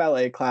beginner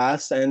ballet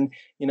class, and,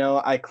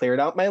 I cleared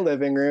out my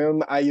living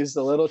room. I used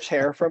a little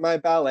chair for my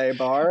ballet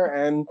bar,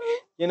 and,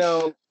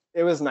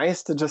 it was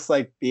nice to just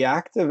like be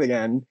active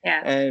again.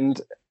 Yeah.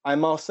 And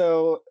I'm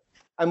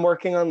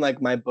working on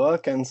like my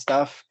book and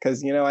stuff,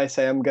 because, I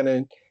say I'm going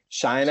to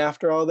shine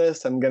after all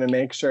this. I'm going to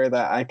make sure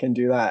that I can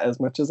do that as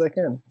much as I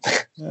can.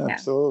 Yeah,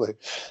 absolutely.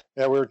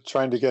 Yeah, we're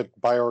trying to get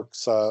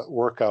Bjork's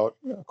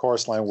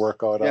chorus line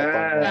workout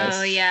up.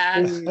 Oh,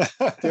 yeah.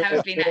 That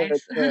would be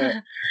nice.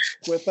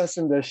 Whip us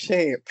into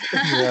shape.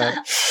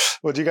 Yeah.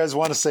 Well, do you guys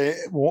want to say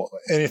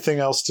anything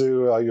else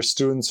to your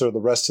students or the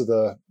rest of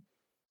the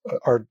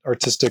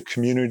artistic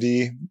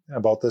community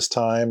about this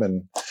time?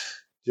 And do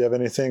you have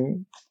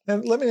anything?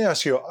 And let me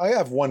ask you, I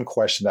have one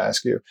question to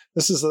ask you.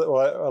 This is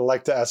what I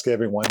like to ask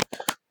everyone.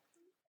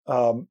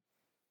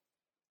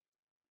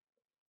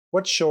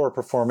 What show or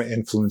performer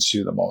influenced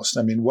you the most?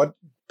 I mean, what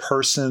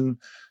person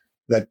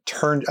that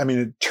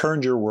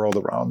turned your world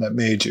around, that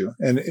made you?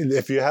 And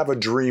if you have a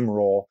dream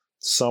role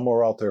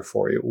somewhere out there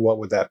for you, what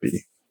would that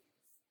be?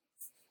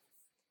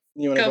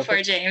 You go for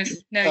it,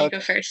 James. No, you go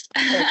first.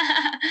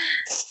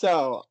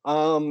 So,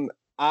 I'll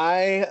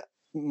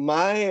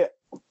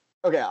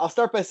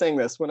start by saying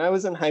this. When I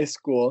was in high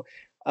school,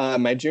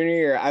 my junior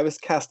year, I was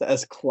cast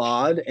as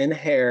Claude in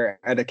Hair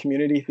at a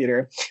community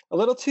theater. A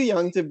little too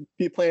young to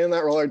be playing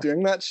that role or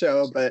doing that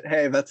show, but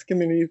hey, that's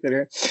community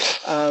theater.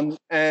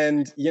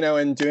 And,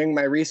 in doing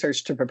my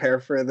research to prepare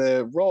for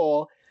the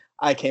role,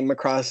 I came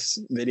across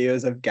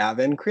videos of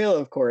Gavin Creel,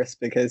 of course,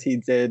 because he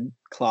did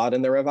Claude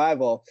in the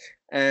Revival.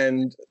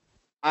 And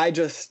I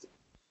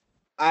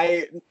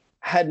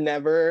had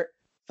never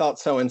felt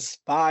so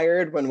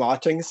inspired when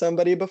watching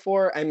somebody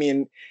before. I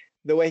mean,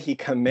 the way he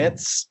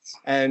commits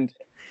and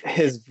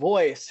his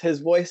voice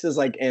is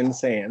like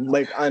insane,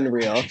 like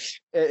unreal.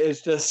 It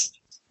is just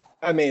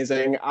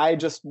amazing. I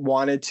just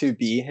wanted to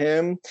be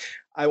him.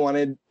 I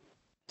wanted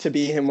to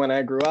be him when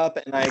I grew up,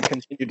 and I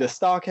continued to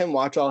stalk him,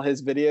 watch all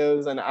his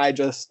videos, and I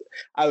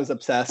was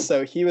obsessed.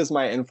 So he was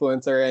my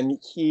influencer, and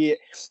he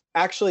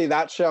actually,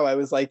 that show, I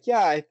was like,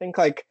 yeah, I think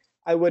like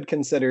I would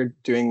consider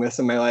doing this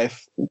in my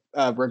life,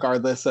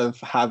 regardless of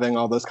having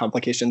all those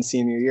complications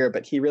senior year.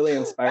 But he really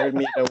inspired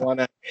me to want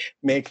to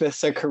make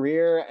this a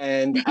career,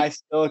 and I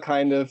still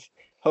kind of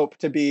hope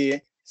to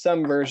be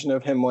some version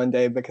of him one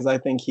day, because I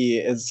think he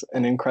is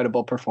an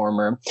incredible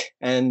performer.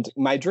 And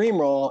my dream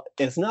role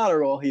is not a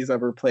role he's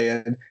ever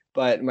played,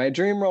 but my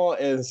dream role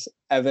is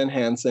Evan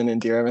Hansen in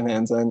Dear Evan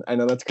Hansen. I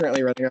know that's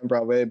currently running on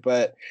Broadway,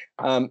 but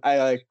I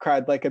like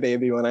cried like a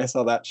baby when I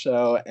saw that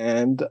show.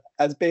 And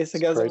as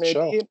basic as it may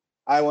be,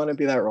 I want to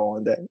be that role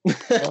one day.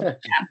 Oh,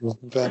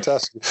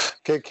 fantastic.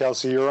 Okay,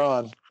 Kelsey, you're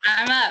on.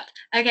 I'm up.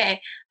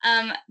 Okay.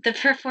 The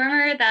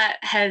performer that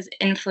has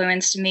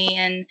influenced me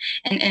and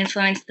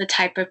influenced the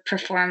type of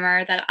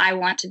performer that I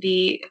want to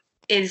be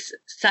is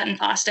Sutton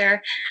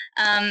Foster.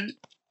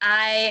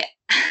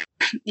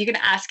 You can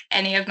ask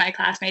any of my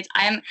classmates.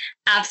 I am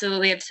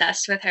absolutely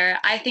obsessed with her.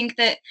 I think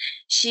that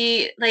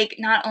she, like,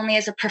 not only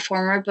as a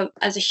performer but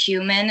as a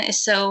human,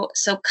 is so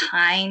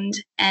kind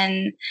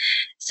and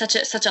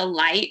such a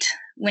light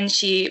when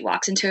she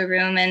walks into a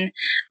room. And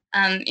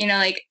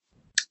like,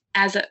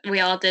 as we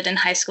all did in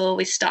high school,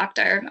 we stalked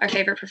our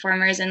favorite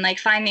performers, and like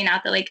finding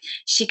out that like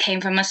she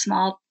came from a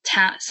small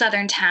town,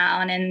 southern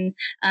town,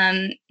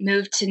 and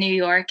moved to New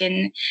York,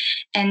 and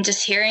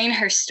just hearing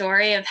her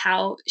story of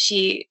how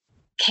she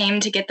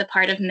came to get the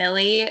part of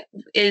Millie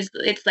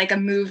it's like a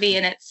movie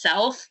in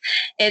itself.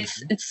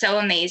 It's so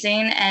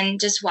amazing, and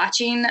just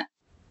watching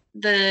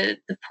the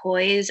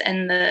poise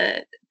and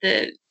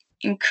the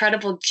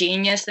incredible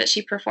genius that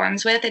she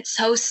performs with. It's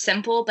so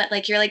simple, but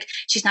like, you're like,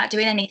 she's not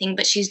doing anything,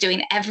 but she's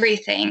doing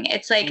everything.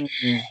 It's like,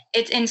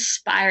 it's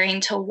inspiring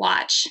to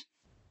watch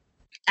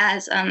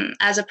as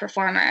a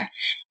performer.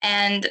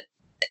 And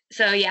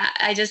so, yeah,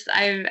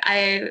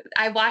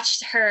 I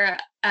watched her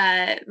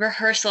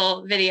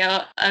rehearsal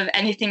video of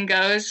Anything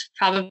Goes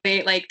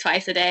probably like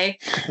twice a day.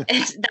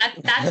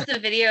 That's the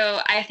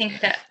video I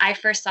think that I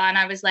first saw, and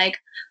I was like,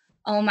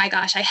 oh my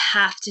gosh, I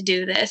have to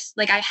do this.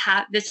 Like,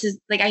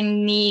 I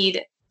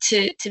need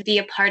to be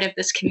a part of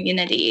this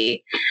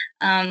community.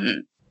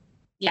 It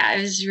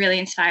was really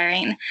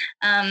inspiring.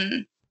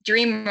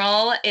 Dream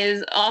role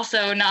is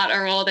also not a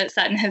role that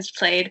Sutton has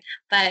played,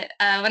 but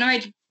one of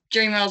my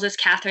dream roles is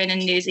Catherine in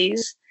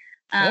Newsies.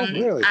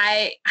 Really?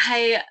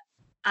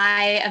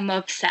 I am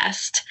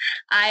obsessed.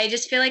 I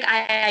just feel like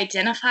I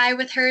identify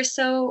with her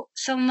so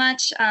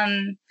much.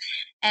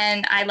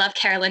 And I love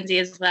Cara Lindsay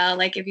as well.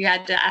 Like, if you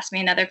had to ask me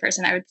another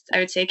person, I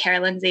would say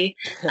Cara Lindsay.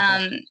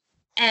 And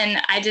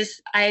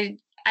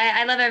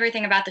I love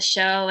everything about the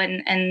show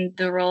and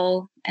the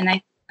role. And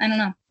I don't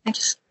know.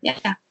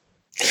 Yeah.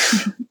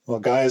 Well,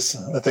 guys,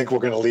 I think we're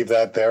going to leave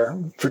that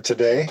there for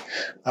today.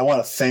 I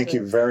want to thank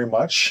you very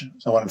much.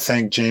 I want to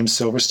thank James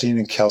Silverstein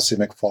and Kelsey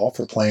McFall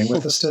for playing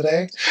with us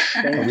today.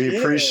 We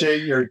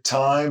appreciate your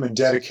time and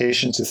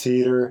dedication to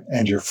theater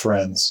and your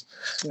friends.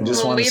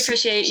 We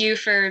appreciate you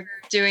for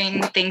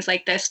doing things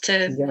like this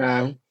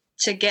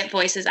to get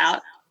voices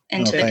out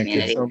into the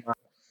community.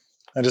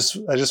 I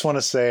just want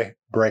to say,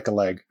 break a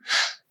leg.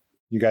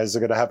 You guys are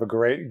going to have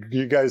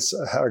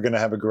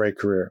a great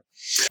career.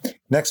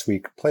 Next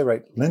week,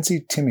 playwright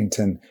Lindsay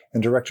Timington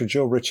and director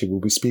Joe Ritchie will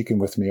be speaking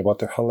with me about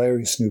their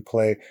hilarious new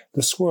play,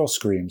 The Squirrel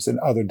Screams and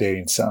Other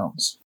Dating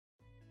Sounds.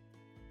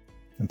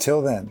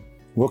 Until then,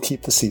 we'll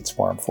keep the seats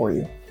warm for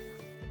you.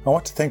 I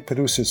want to thank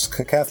producers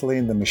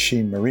Kathleen the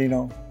Machine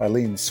Marino,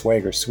 Eileen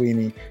Swagger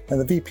Sweeney, and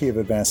the VP of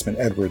Advancement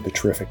Edward the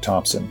Terrific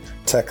Thompson.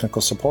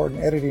 Technical support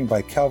and editing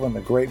by Calvin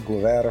the Great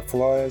Guevara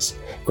Flores.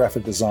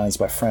 Graphic designs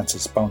by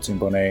Francis Bouncing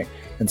Bonet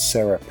and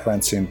Sarah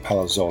Prancin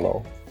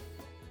Palazzolo.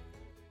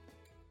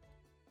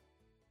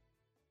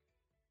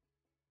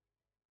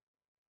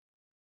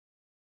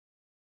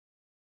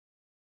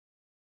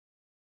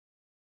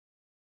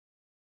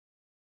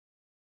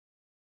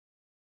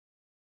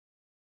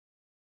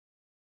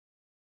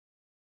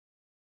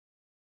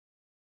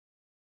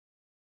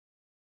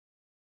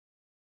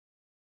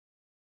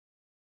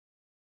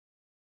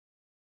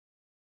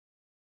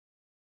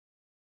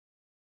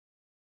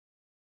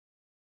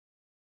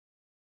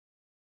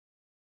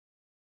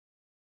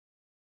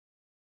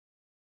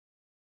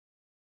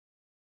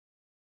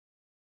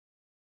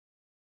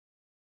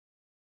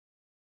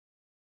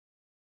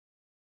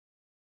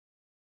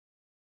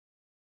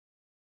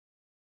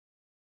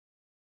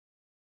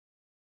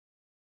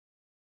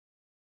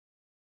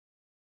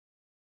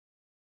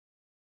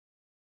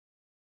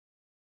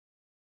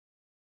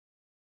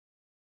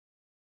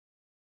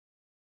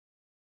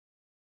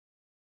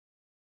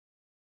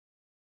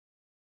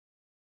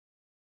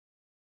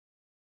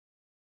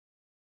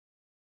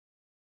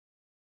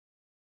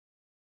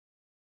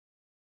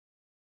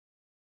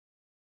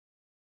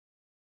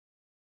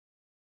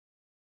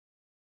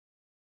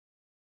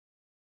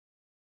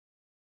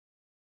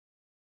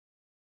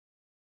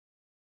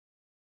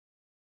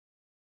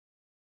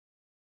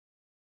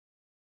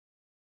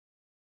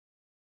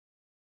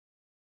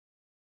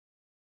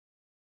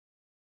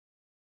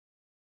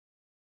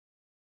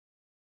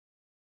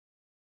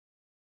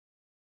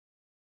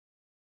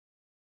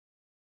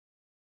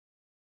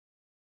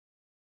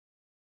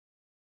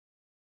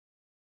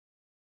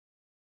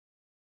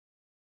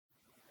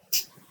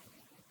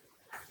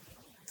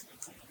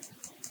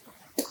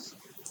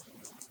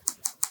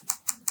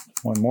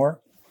 One more.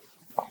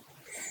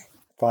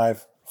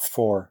 5,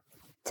 4,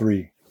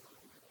 3.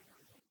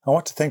 I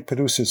want to thank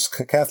producers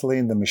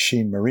Kathleen the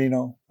Machine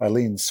Marino,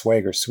 Eileen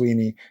Swagger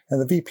Sweeney,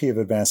 and the VP of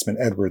Advancement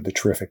Edward the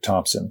Terrific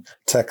Thompson.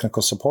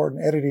 Technical support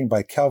and editing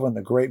by Calvin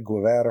the Great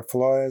Guevara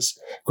Flores.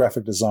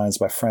 Graphic designs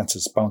by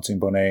Francis Bouncing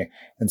Bonet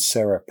and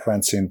Sarah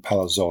Prancing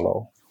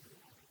Palazzolo.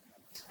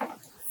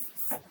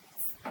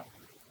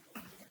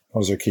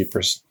 Those are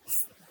keepers.